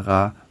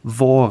nära,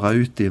 vara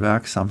ute i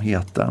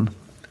verksamheten.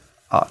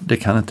 Ja, det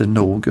kan inte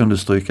nog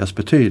understrykas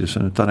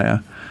betydelsen utav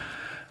det.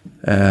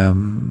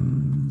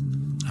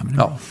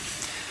 Ja,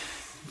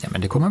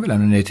 men det kommer väl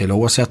ändå ner till,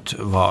 oavsett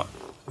vad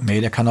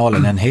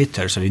mediekanalen än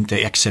heter, så det är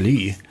inte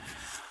XLY.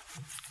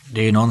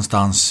 Det är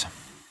någonstans,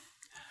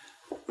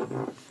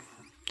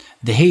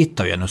 det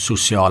heter ju ändå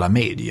sociala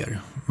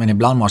medier, men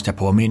ibland måste jag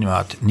påminna mig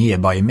att ni är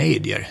bara i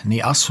medier, ni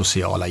är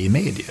asociala i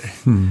medier.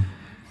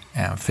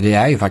 För det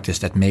är ju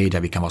faktiskt ett media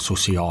vi kan vara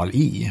social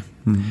i.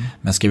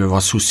 Men ska vi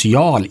vara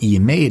social i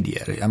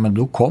medier, ja, men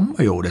då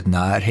kommer ju ordet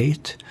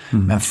närhet,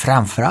 men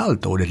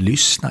framförallt ordet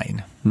lyssna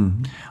in.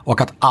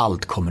 Och att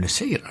allt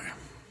kommunicerar.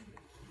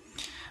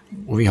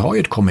 Och vi har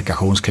ju ett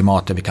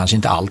kommunikationsklimat där vi kanske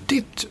inte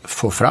alltid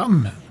får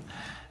fram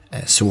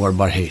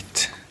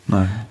sårbarhet.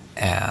 Nej.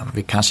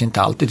 Vi kanske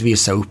inte alltid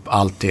visar upp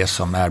allt det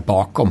som är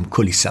bakom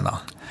kulisserna.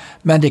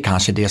 Men det är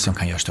kanske det som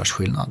kan göra störst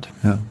skillnad.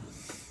 Ja.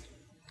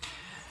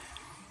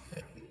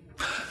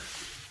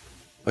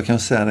 Jag kan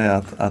säga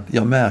det att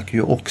jag märker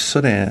ju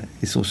också det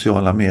i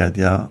sociala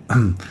medier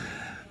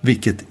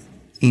vilket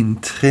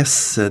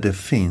intresse det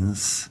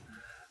finns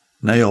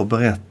när jag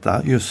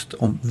berättar just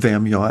om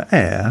vem jag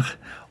är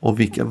och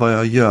vad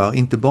jag gör,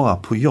 inte bara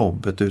på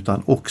jobbet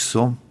utan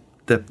också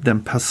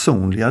den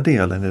personliga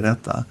delen i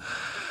detta.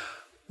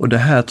 Och det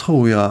här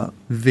tror jag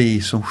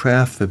vi som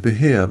chefer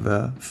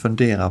behöver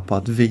fundera på,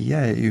 att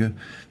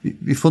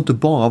vi får inte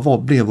bara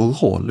bli vår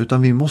roll,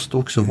 utan vi måste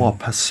också vara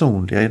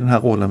personliga i den här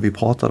rollen vi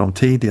pratade om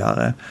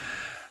tidigare.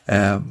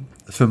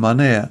 För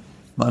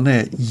man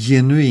är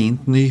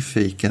genuint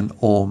nyfiken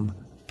om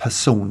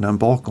personen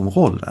bakom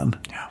rollen.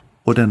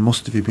 Och den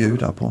måste vi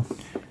bjuda på.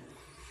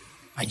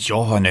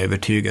 Jag har en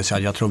övertygelse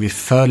att jag tror vi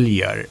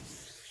följer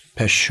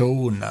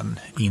personen,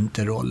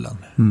 inte rollen.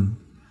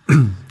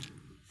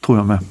 Tror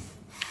jag med.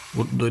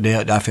 Och det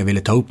är därför jag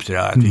ville ta upp det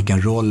där, att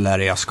vilken roll är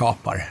det jag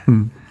skapar.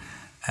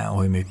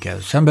 Och hur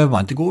mycket. Sen behöver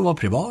man inte gå och vara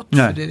privat.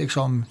 För det är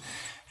liksom,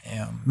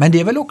 men det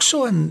är väl också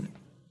en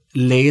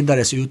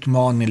ledares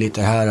utmaning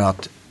lite här,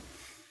 att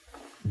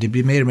det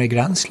blir mer och mer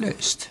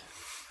gränslöst.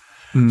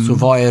 Så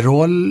vad är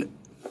roll?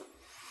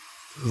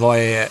 Vad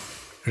är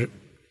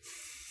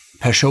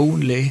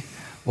personlig?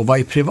 Och vad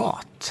är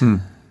privat?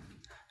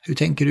 Hur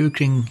tänker du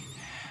kring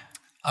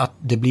att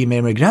det blir mer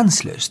och mer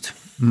gränslöst?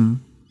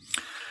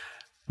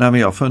 Nej, men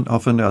jag har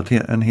funderat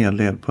en hel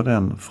del på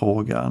den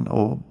frågan,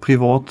 och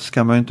privat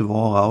ska man ju inte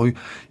vara, och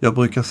jag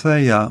brukar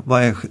säga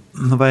vad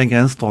är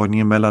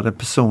gränsdragningen mellan det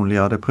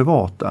personliga och det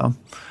privata,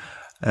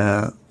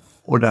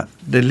 och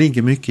det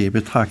ligger mycket i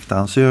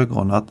betraktarens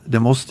ögon att det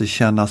måste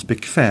kännas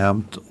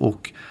bekvämt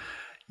och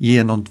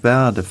ge något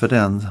värde för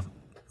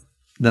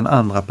den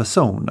andra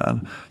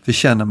personen. För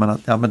känner man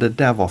att men det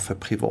där var för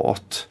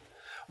privat,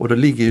 och då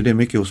ligger ju det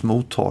mycket hos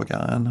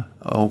mottagaren,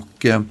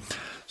 och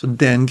så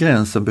den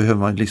gränsen behöver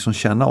man liksom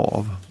känna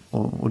av.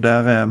 Och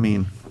där är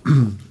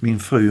min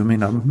fru och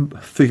mina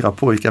 4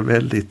 pojkar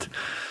väldigt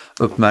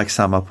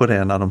uppmärksamma på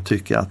det, när de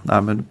tycker att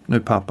nej, men nu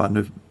pappa,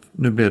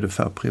 nu blir det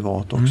för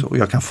privat också. Och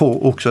jag kan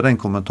få också den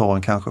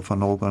kommentaren kanske från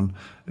någon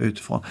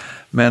utifrån.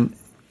 Men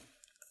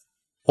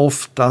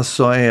ofta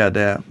så är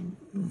det,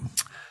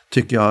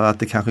 tycker jag, att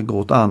det kanske går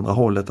åt andra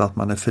hållet, att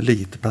man är för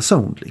lite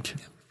personlig.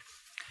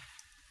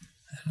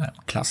 Den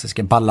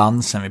klassiska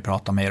balansen vi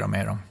pratar mer och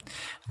mer om.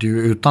 Du,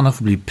 utan att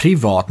få bli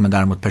privat men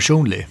däremot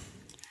personlig.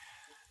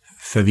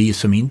 För vi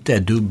som inte är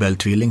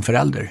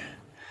dubbeltvillingförälder.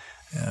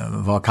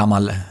 Vad kan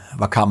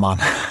man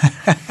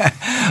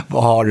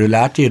vad har du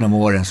lärt dig genom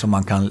åren som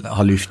man kan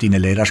ha lyft in i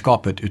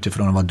ledarskapet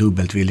utifrån att vara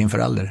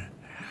dubbeltvillingförälder?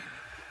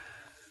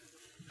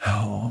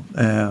 Ja,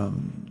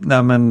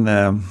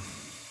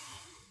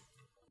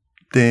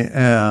 det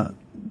är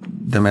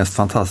det mest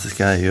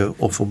fantastiska är ju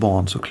att få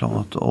barn,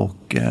 såklart,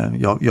 och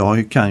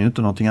jag kan ju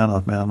inte någonting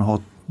annat med än att ha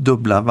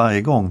dubbla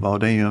varje gång, va? Och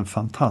det är ju en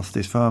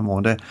fantastisk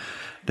förmån. Det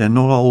är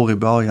några år i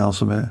början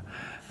som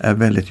är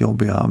väldigt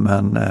jobbiga,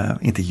 men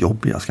inte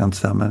jobbiga ska jag inte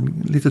säga,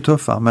 men lite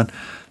tuffa, men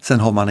sen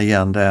har man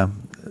igen det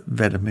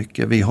väldigt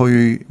mycket. Vi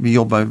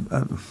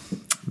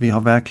har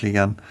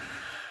verkligen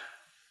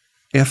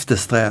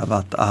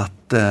eftersträvat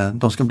att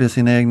de ska bli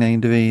sina egna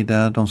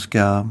individer, de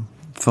ska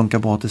funka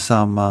bra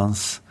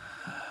tillsammans.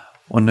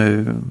 Och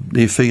nu,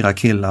 det är 4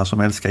 killar som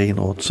älskar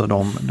idrott,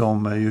 så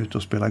de är ju ute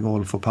och spelar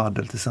golf och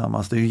paddel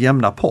tillsammans. Det är ju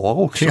jämna par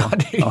också. Ja,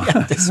 det är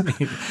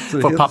jättesmidigt.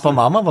 Får pappa och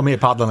mamma vara med i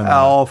paddeln?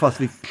 Ja,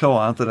 fast vi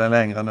klarar inte det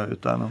längre nu.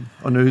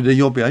 Och nu, det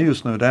jobbiga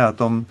just nu, det är att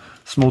de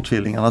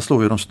småtvillingarna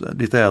slår ju de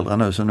lite äldre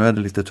nu, så nu är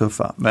det lite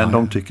tuffa. Men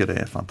de tycker det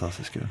är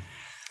fantastiskt kul.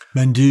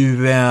 Men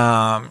du,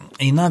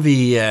 innan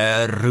vi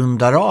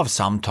rundar av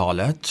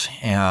samtalet,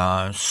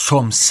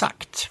 som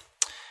sagt,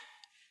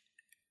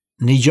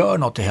 ni gör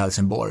något i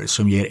Helsingborg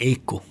som ger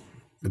eko,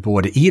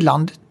 både i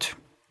landet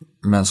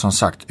men som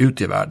sagt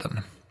ut i världen.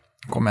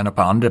 Kommer ändå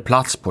på andra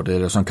plats på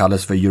det som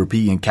kallas för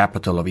European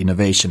Capital of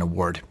Innovation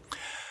Award.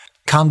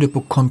 Kan du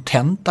på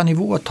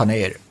kontentanivå ta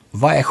ner,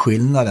 vad är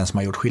skillnaden som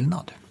har gjort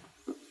skillnad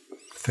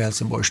för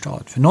Helsingborgs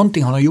stad? För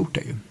någonting har gjort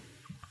det ju.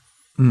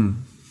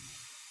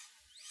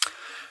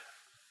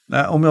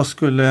 Nej, om jag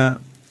skulle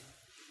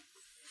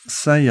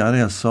säga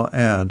det så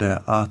är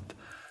det att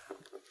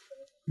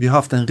vi har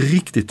haft en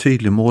riktigt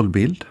tydlig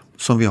målbild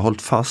som vi har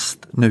hållit fast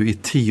nu i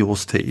 10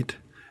 års tid.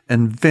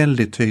 En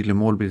väldigt tydlig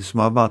målbild som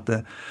har varit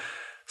det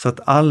så att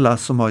alla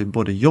som har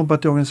både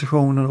jobbat i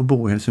organisationen och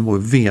bor i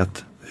Helsingborg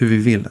vet hur vi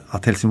vill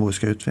att Helsingborg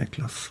ska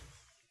utvecklas.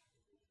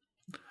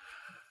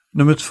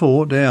 Nummer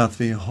 2, det är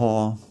att vi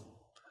har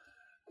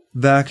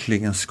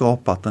verkligen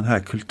skapat den här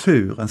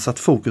kulturen, satt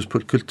fokus på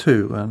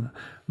kulturen,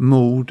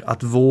 mod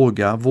att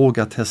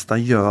våga testa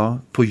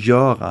på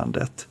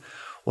görandet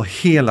och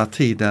hela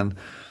tiden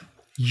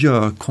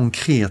gör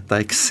konkreta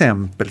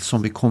exempel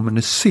som vi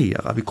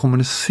kommunicerar. Vi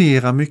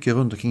kommunicerar mycket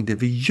runt omkring det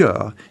vi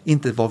gör,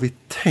 inte vad vi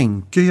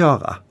tänker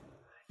göra,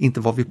 inte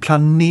vad vi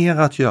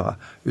planerar att göra,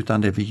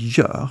 utan det vi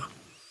gör.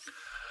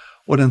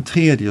 Och den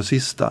tredje och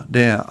sista,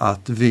 det är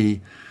att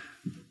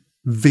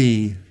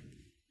vi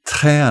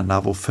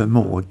tränar vår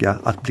förmåga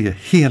att bli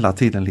hela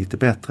tiden lite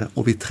bättre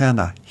och vi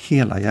tränar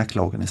hela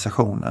jäkla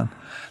organisationen.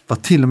 Det var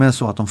till och med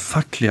så att de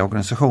fackliga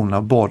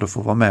organisationerna bad att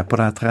få vara med på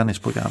det här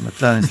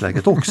träningsprogrammet,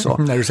 lärningsläget också.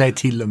 När du säger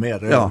till och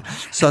med. Ja,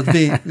 så att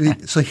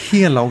så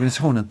hela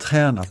organisationen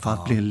tränar för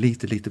att bli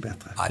lite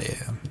bättre. Ja,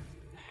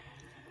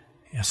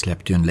 jag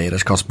släppte ju en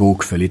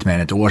ledarskapsbok för lite mer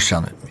än ett år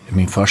sedan.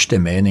 Min första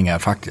mening är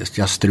faktiskt,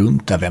 jag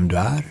struntar vem du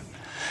är.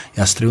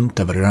 Jag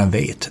struntar vad du redan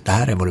vet. Det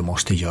här är vad du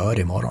måste göra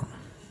imorgon.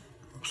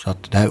 Så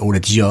att det här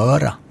ordet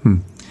göra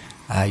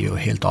är ju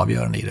helt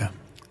avgörande i det.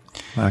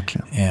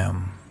 Verkligen.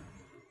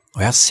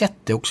 Och jag har sett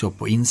det också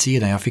på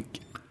insidan. Jag fick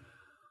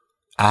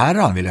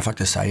äran, vill jag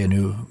faktiskt säga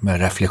nu, med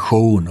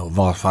reflektion och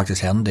vad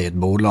faktiskt hände i ett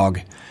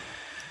bolag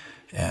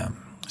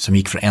som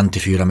gick från 1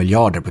 till 4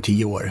 miljarder på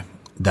 10 år.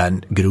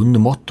 Där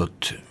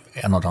grundmottot,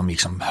 en av de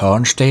liksom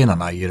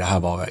hörnstenarna i det här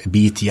var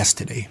beat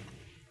yesterday.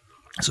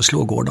 Så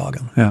slå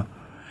gårdagen. Ja.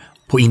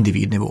 På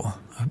individnivå.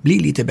 Bli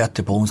lite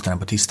bättre på onsdagen än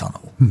på tisdagen.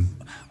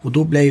 Och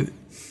då blev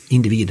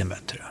individen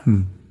bättre.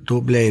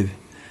 Då blev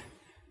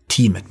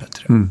teamet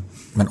bättre.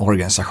 Men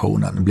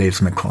organisationen blev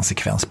som en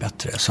konsekvens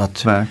bättre. Så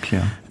att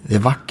verkligen. Det är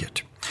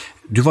vackert.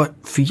 Du var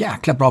för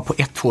jäkla bra på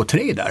 1, 2,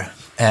 3 där.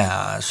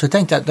 Så jag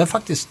tänkte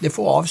att det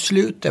får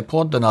avsluta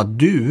podden att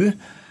du,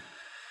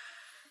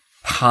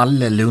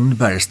 Palle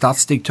Lundberg,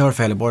 stadsdirektör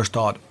för Helsingborgs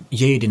stad,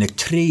 ger dina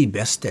 3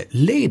 bästa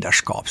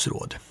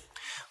ledarskapsråd.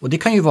 Och det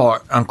kan ju vara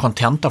en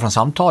kontenta från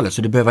samtalet,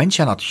 så du behöver inte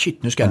känna att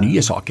shit, nu ska jag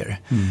nya saker.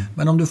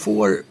 Men om du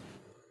får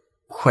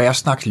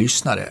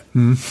chefsnackslyssnare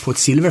på ett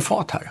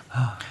silverfat här,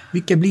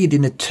 vilka blir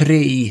dina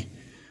 3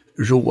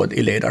 råd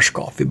i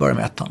ledarskap? Vi börjar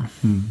med 1.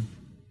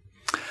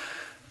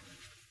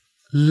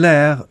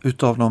 Lär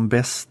utav de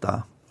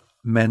bästa,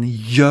 men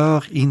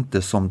gör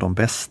inte som de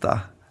bästa,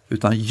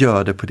 utan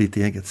gör det på ditt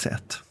eget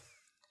sätt.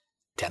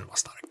 Den var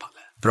stark, Palle.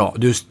 Bra,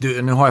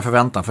 nu har jag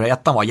förväntan, för 1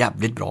 var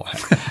jävligt bra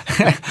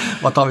här.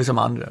 Vad tar vi som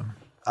andra?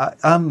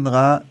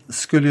 Andra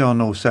skulle jag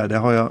nog säga, det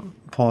har jag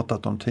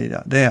pratat om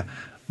tidigare, det är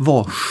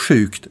var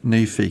sjukt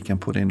nyfiken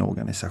på din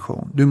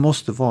organisation. Du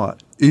måste vara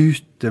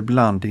ute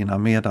bland dina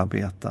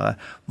medarbetare,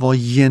 var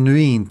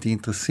genuint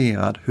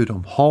intresserad hur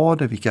de har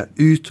det, vilka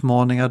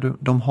utmaningar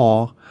de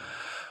har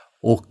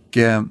och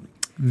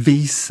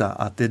visa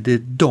att det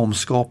de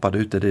skapade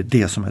ute, det är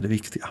det som är det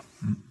viktiga.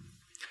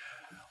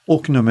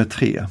 Och nummer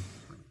 3,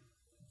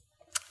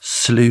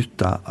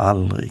 sluta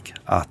aldrig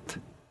att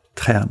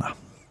träna.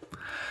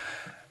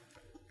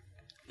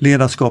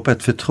 Ledarskap är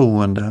ett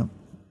förtroende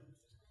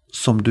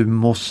som du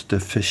måste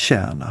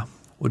förtjäna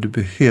och du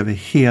behöver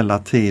hela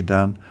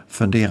tiden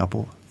fundera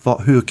på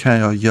hur kan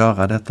jag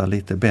göra detta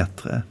lite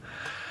bättre.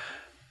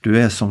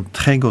 Du är som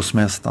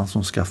trädgårdsmästaren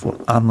som ska få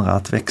andra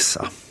att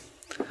växa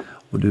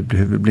och du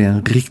behöver bli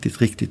en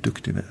riktigt, riktigt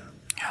duktig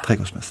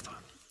trädgårdsmästare.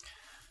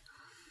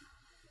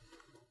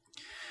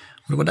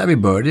 Det var där vi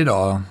började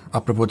idag,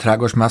 apropå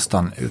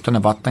trädgårdsmästaren. Utan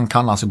en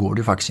vattenkanna så går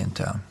det faktiskt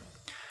inte.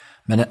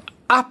 Men det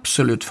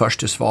absolut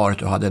första svaret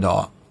du hade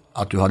idag,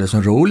 att du hade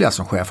som roliga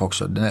som chef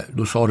också,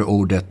 då sa du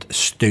ordet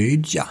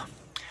stödja.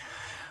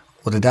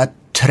 Och det där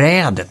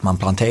trädet man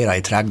planterar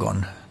i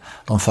trädgården,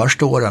 de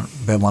första åren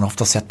behöver man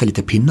ofta sätta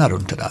lite pinnar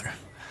runt det där.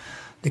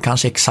 Det är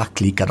kanske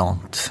exakt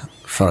likadant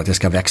för att det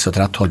ska växa åt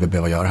rätt håll vi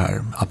behöver göra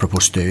här, apropå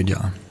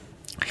stödja.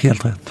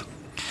 Helt rätt.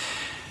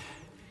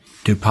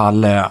 Du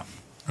Palle,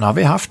 nu har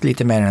vi haft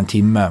lite mer än en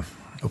timme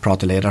och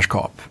pratat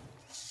ledarskap.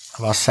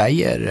 Vad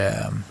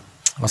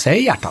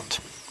säger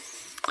hjärtat?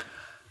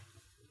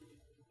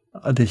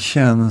 Det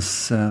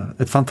känns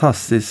ett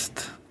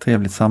fantastiskt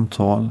trevligt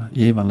samtal,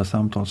 givande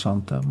samtal,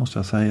 Svante, måste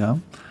jag säga.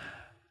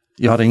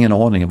 Jag hade ingen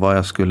aning vad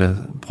jag skulle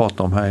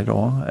prata om här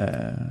idag.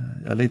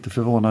 Jag är lite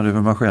förvånad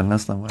över mig själv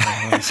nästan vad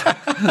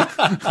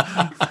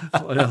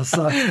jag har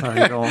sagt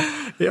här idag.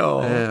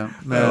 Ja,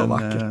 men det var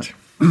vackert.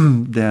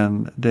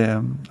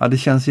 Det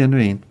känns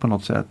genuint på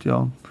något sätt.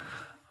 Jag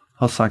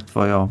har sagt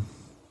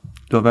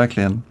du har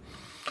verkligen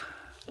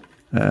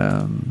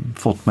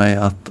fått mig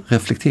att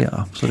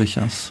reflektera, så det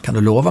känns. Kan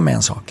du lova mig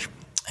en sak?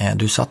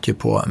 Du satt ju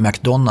på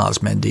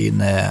McDonalds med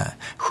din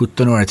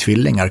 17-åriga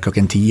tvillingar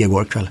klockan 10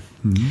 igår kväll.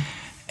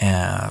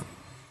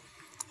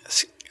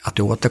 Att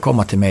du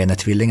återkommer till mig när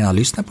tvillingarna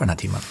lyssnar på den här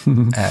timmen.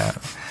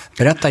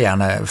 Berätta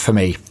gärna för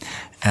mig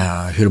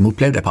hur de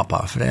upplevde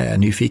pappa, för det är jag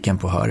nyfiken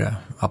på att höra.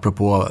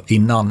 Apropå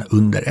innan,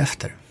 under,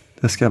 efter.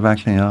 Det ska jag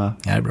verkligen göra.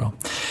 Ja, det är bra.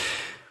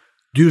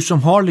 Du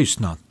som har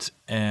lyssnat,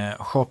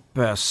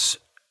 hoppas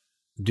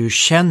du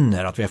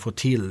känner att vi har fått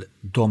till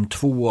de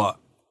 2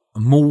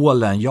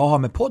 målen jag har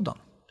med podden.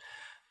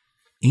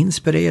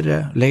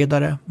 Inspirera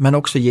ledare, men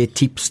också ge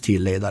tips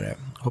till ledare.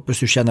 Hoppas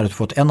du känner att du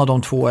fått en av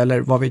de 2,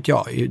 eller vad vet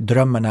jag.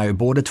 Drömmen är ju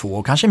både 2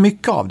 och kanske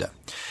mycket av det.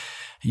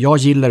 Jag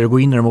gillar att gå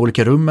in i de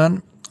olika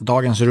rummen.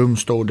 Dagens rum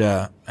stod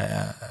det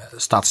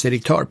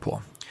statsdirektör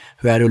på.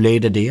 Hur är det att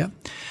leda det?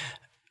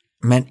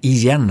 Men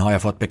igen har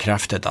jag fått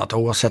bekräftat att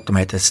oavsett om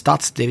det heter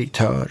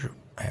statsdirektör,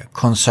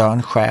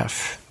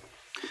 koncernchef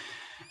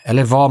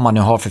eller vad man nu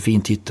har för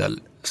fin titel,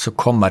 så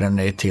kommer den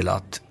ner till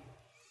att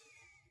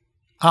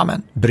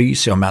bry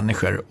sig om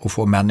människor och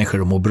få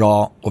människor att må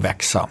bra och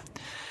växa.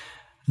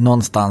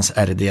 Någonstans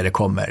är det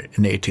kommer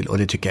ner till, och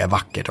det tycker jag är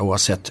vackert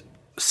oavsett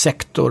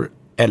sektor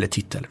eller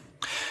titel.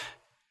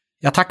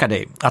 Jag tackar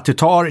dig att du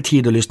tar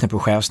tid att lyssna på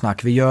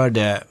Chefsnack. Vi gör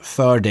det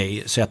för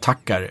dig, så jag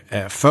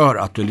tackar för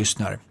att du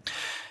lyssnar.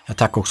 Jag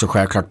tackar också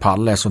självklart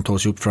Palle som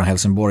tog sig upp från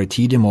Helsingborg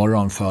tidig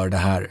morgon för det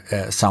här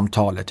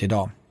samtalet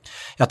idag.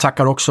 Jag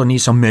tackar också ni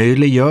som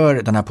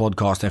möjliggör den här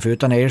podcasten, för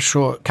utan er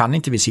så kan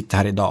inte vi sitta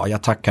här idag.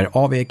 Jag tackar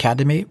AV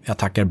Academy, jag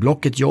tackar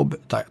Blocket Jobb,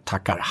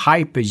 tackar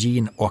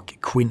Hypergene och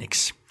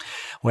Quinix.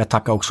 Och jag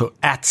tackar också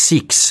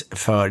 @6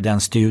 för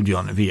den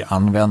studion vi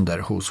använder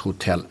hos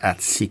Hotel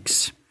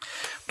 @6.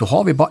 Då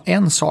har vi bara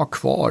en sak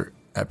kvar,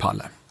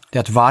 Palle. Det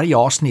är att varje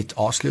avsnitt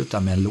avslutar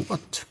med en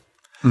låt.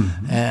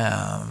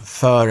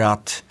 För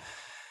att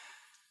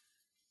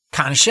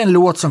kanske en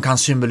låt som kan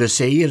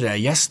symbolisera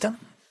gästen.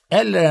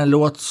 Eller en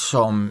låt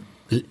som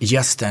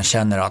gästen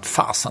känner att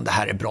fasen, det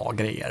här är bra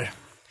grejer.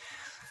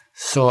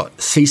 Så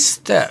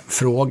sista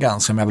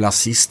frågan som jag vill ha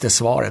sista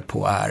svaret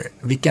på är: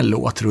 vilken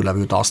låt rullar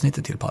vi ut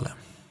avsnittet till, Palle?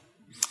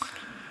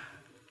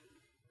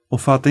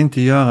 Och för att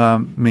inte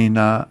göra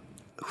mina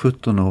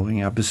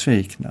 17-åringar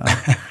besvikna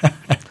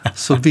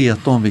så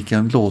vet de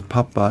vilken låt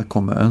pappa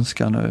kommer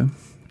önska nu.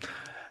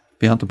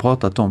 Vi har inte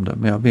pratat om det,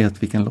 men jag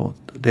vet vilken låt.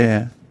 Det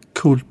är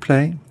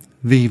Coldplay,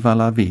 Viva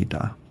la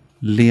vida,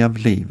 Lev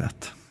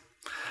livet.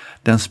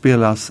 Den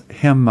spelas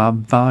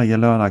hemma varje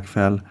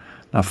lördagkväll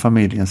när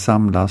familjen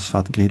samlas för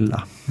att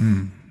grilla.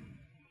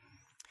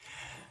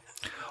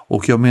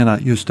 Och jag menar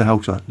just det här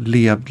också,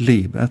 lev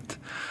livet.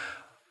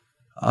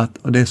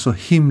 Och det är så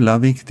himla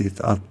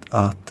viktigt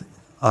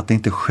att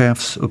inte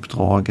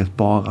chefsuppdraget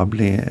bara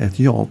blir ett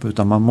jobb,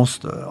 utan man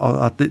måste,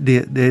 att det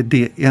är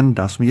det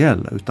enda som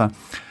gäller, utan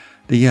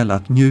det gäller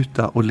att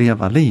njuta och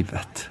leva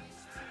livet.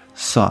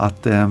 Så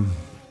att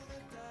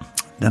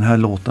den här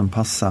låten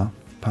passar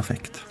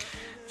perfekt.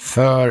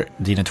 För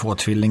dina 2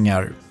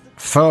 tvillingar,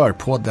 för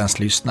poddens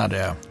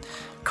lyssnare,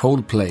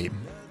 Coldplay,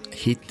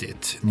 Hit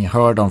It. Ni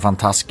hör de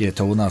fantastiska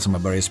tonerna som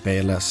har börjat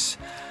spelas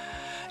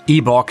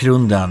i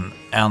bakgrunden.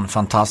 En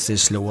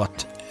fantastisk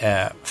låt.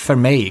 För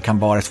mig kan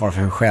bara svara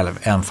för mig själv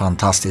en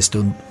fantastisk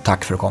stund.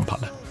 Tack för att du kom,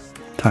 Palle.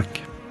 Tack.